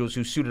individuals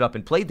who suited up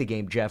and played the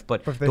game, Jeff,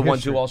 but the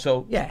ones who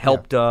also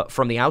helped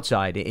from the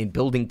outside in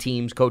building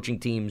teams, coaching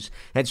teams,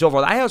 and so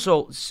forth. I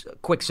also,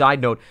 quick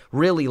side note,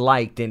 really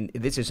liked, and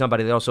this is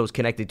somebody that also is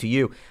connected to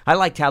you, I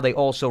liked how they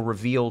also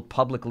revealed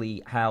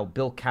publicly how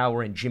Bill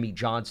Cowher and Jimmy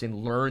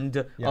Johnson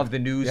learned of the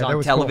news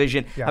on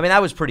television. Cool. I mean,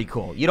 that was pretty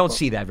cool. You don't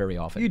see that very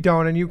often. You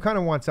don't, and you kind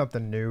of want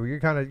something new. You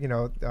kind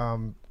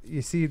of,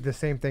 you see the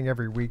same thing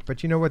every week.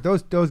 But you know what?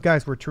 Those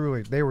guys were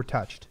they were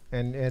touched.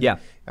 And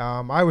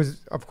I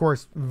was, of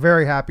course,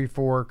 very happy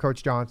for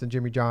Coach Johnson,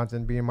 Jimmy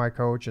Johnson, being my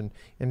coach and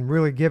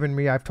really giving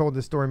me, I've told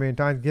this story many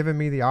times, giving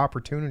me the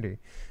opportunity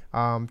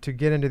to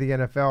get into the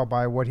NFL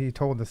by what he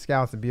told the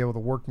scouts and be able to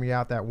work me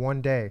out that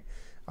one day.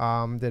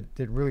 That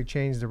really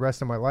changed the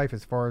rest of my life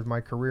as far as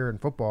my career in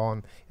football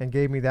and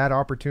gave me that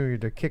opportunity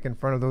to kick in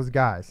front of those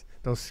guys,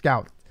 those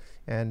scouts.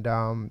 And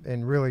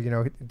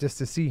really, just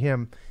to see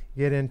him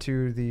get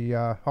into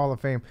the Hall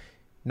of Fame,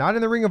 not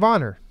in the Ring of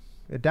Honor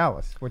at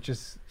Dallas, which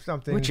is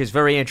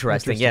very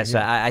interesting. Yes,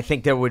 yeah. I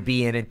think there would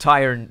be an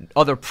entire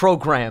other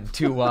program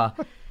to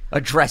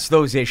address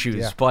those issues.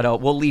 Yeah.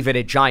 But we'll leave it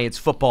at Giants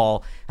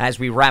football as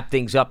we wrap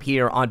things up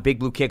here on Big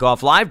Blue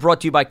Kickoff Live, brought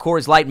to you by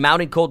Coors Light,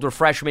 mountain cold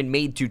refreshment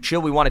made to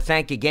chill. We want to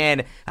thank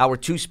again our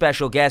two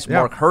special guests,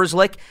 Mark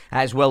Herzlich,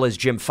 as well as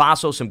Jim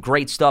Fassel. Some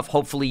great stuff.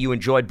 Hopefully you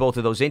enjoyed both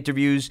of those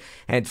interviews.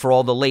 And for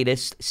all the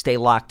latest, stay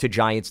locked to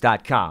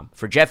Giants.com.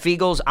 For Jeff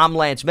Eagles, I'm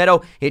Lance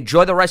Meadow.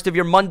 Enjoy the rest of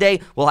your Monday.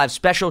 We'll have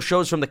special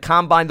shows from the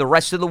Combine the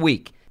rest of the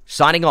week.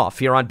 Signing off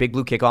here on Big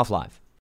Blue Kickoff Live.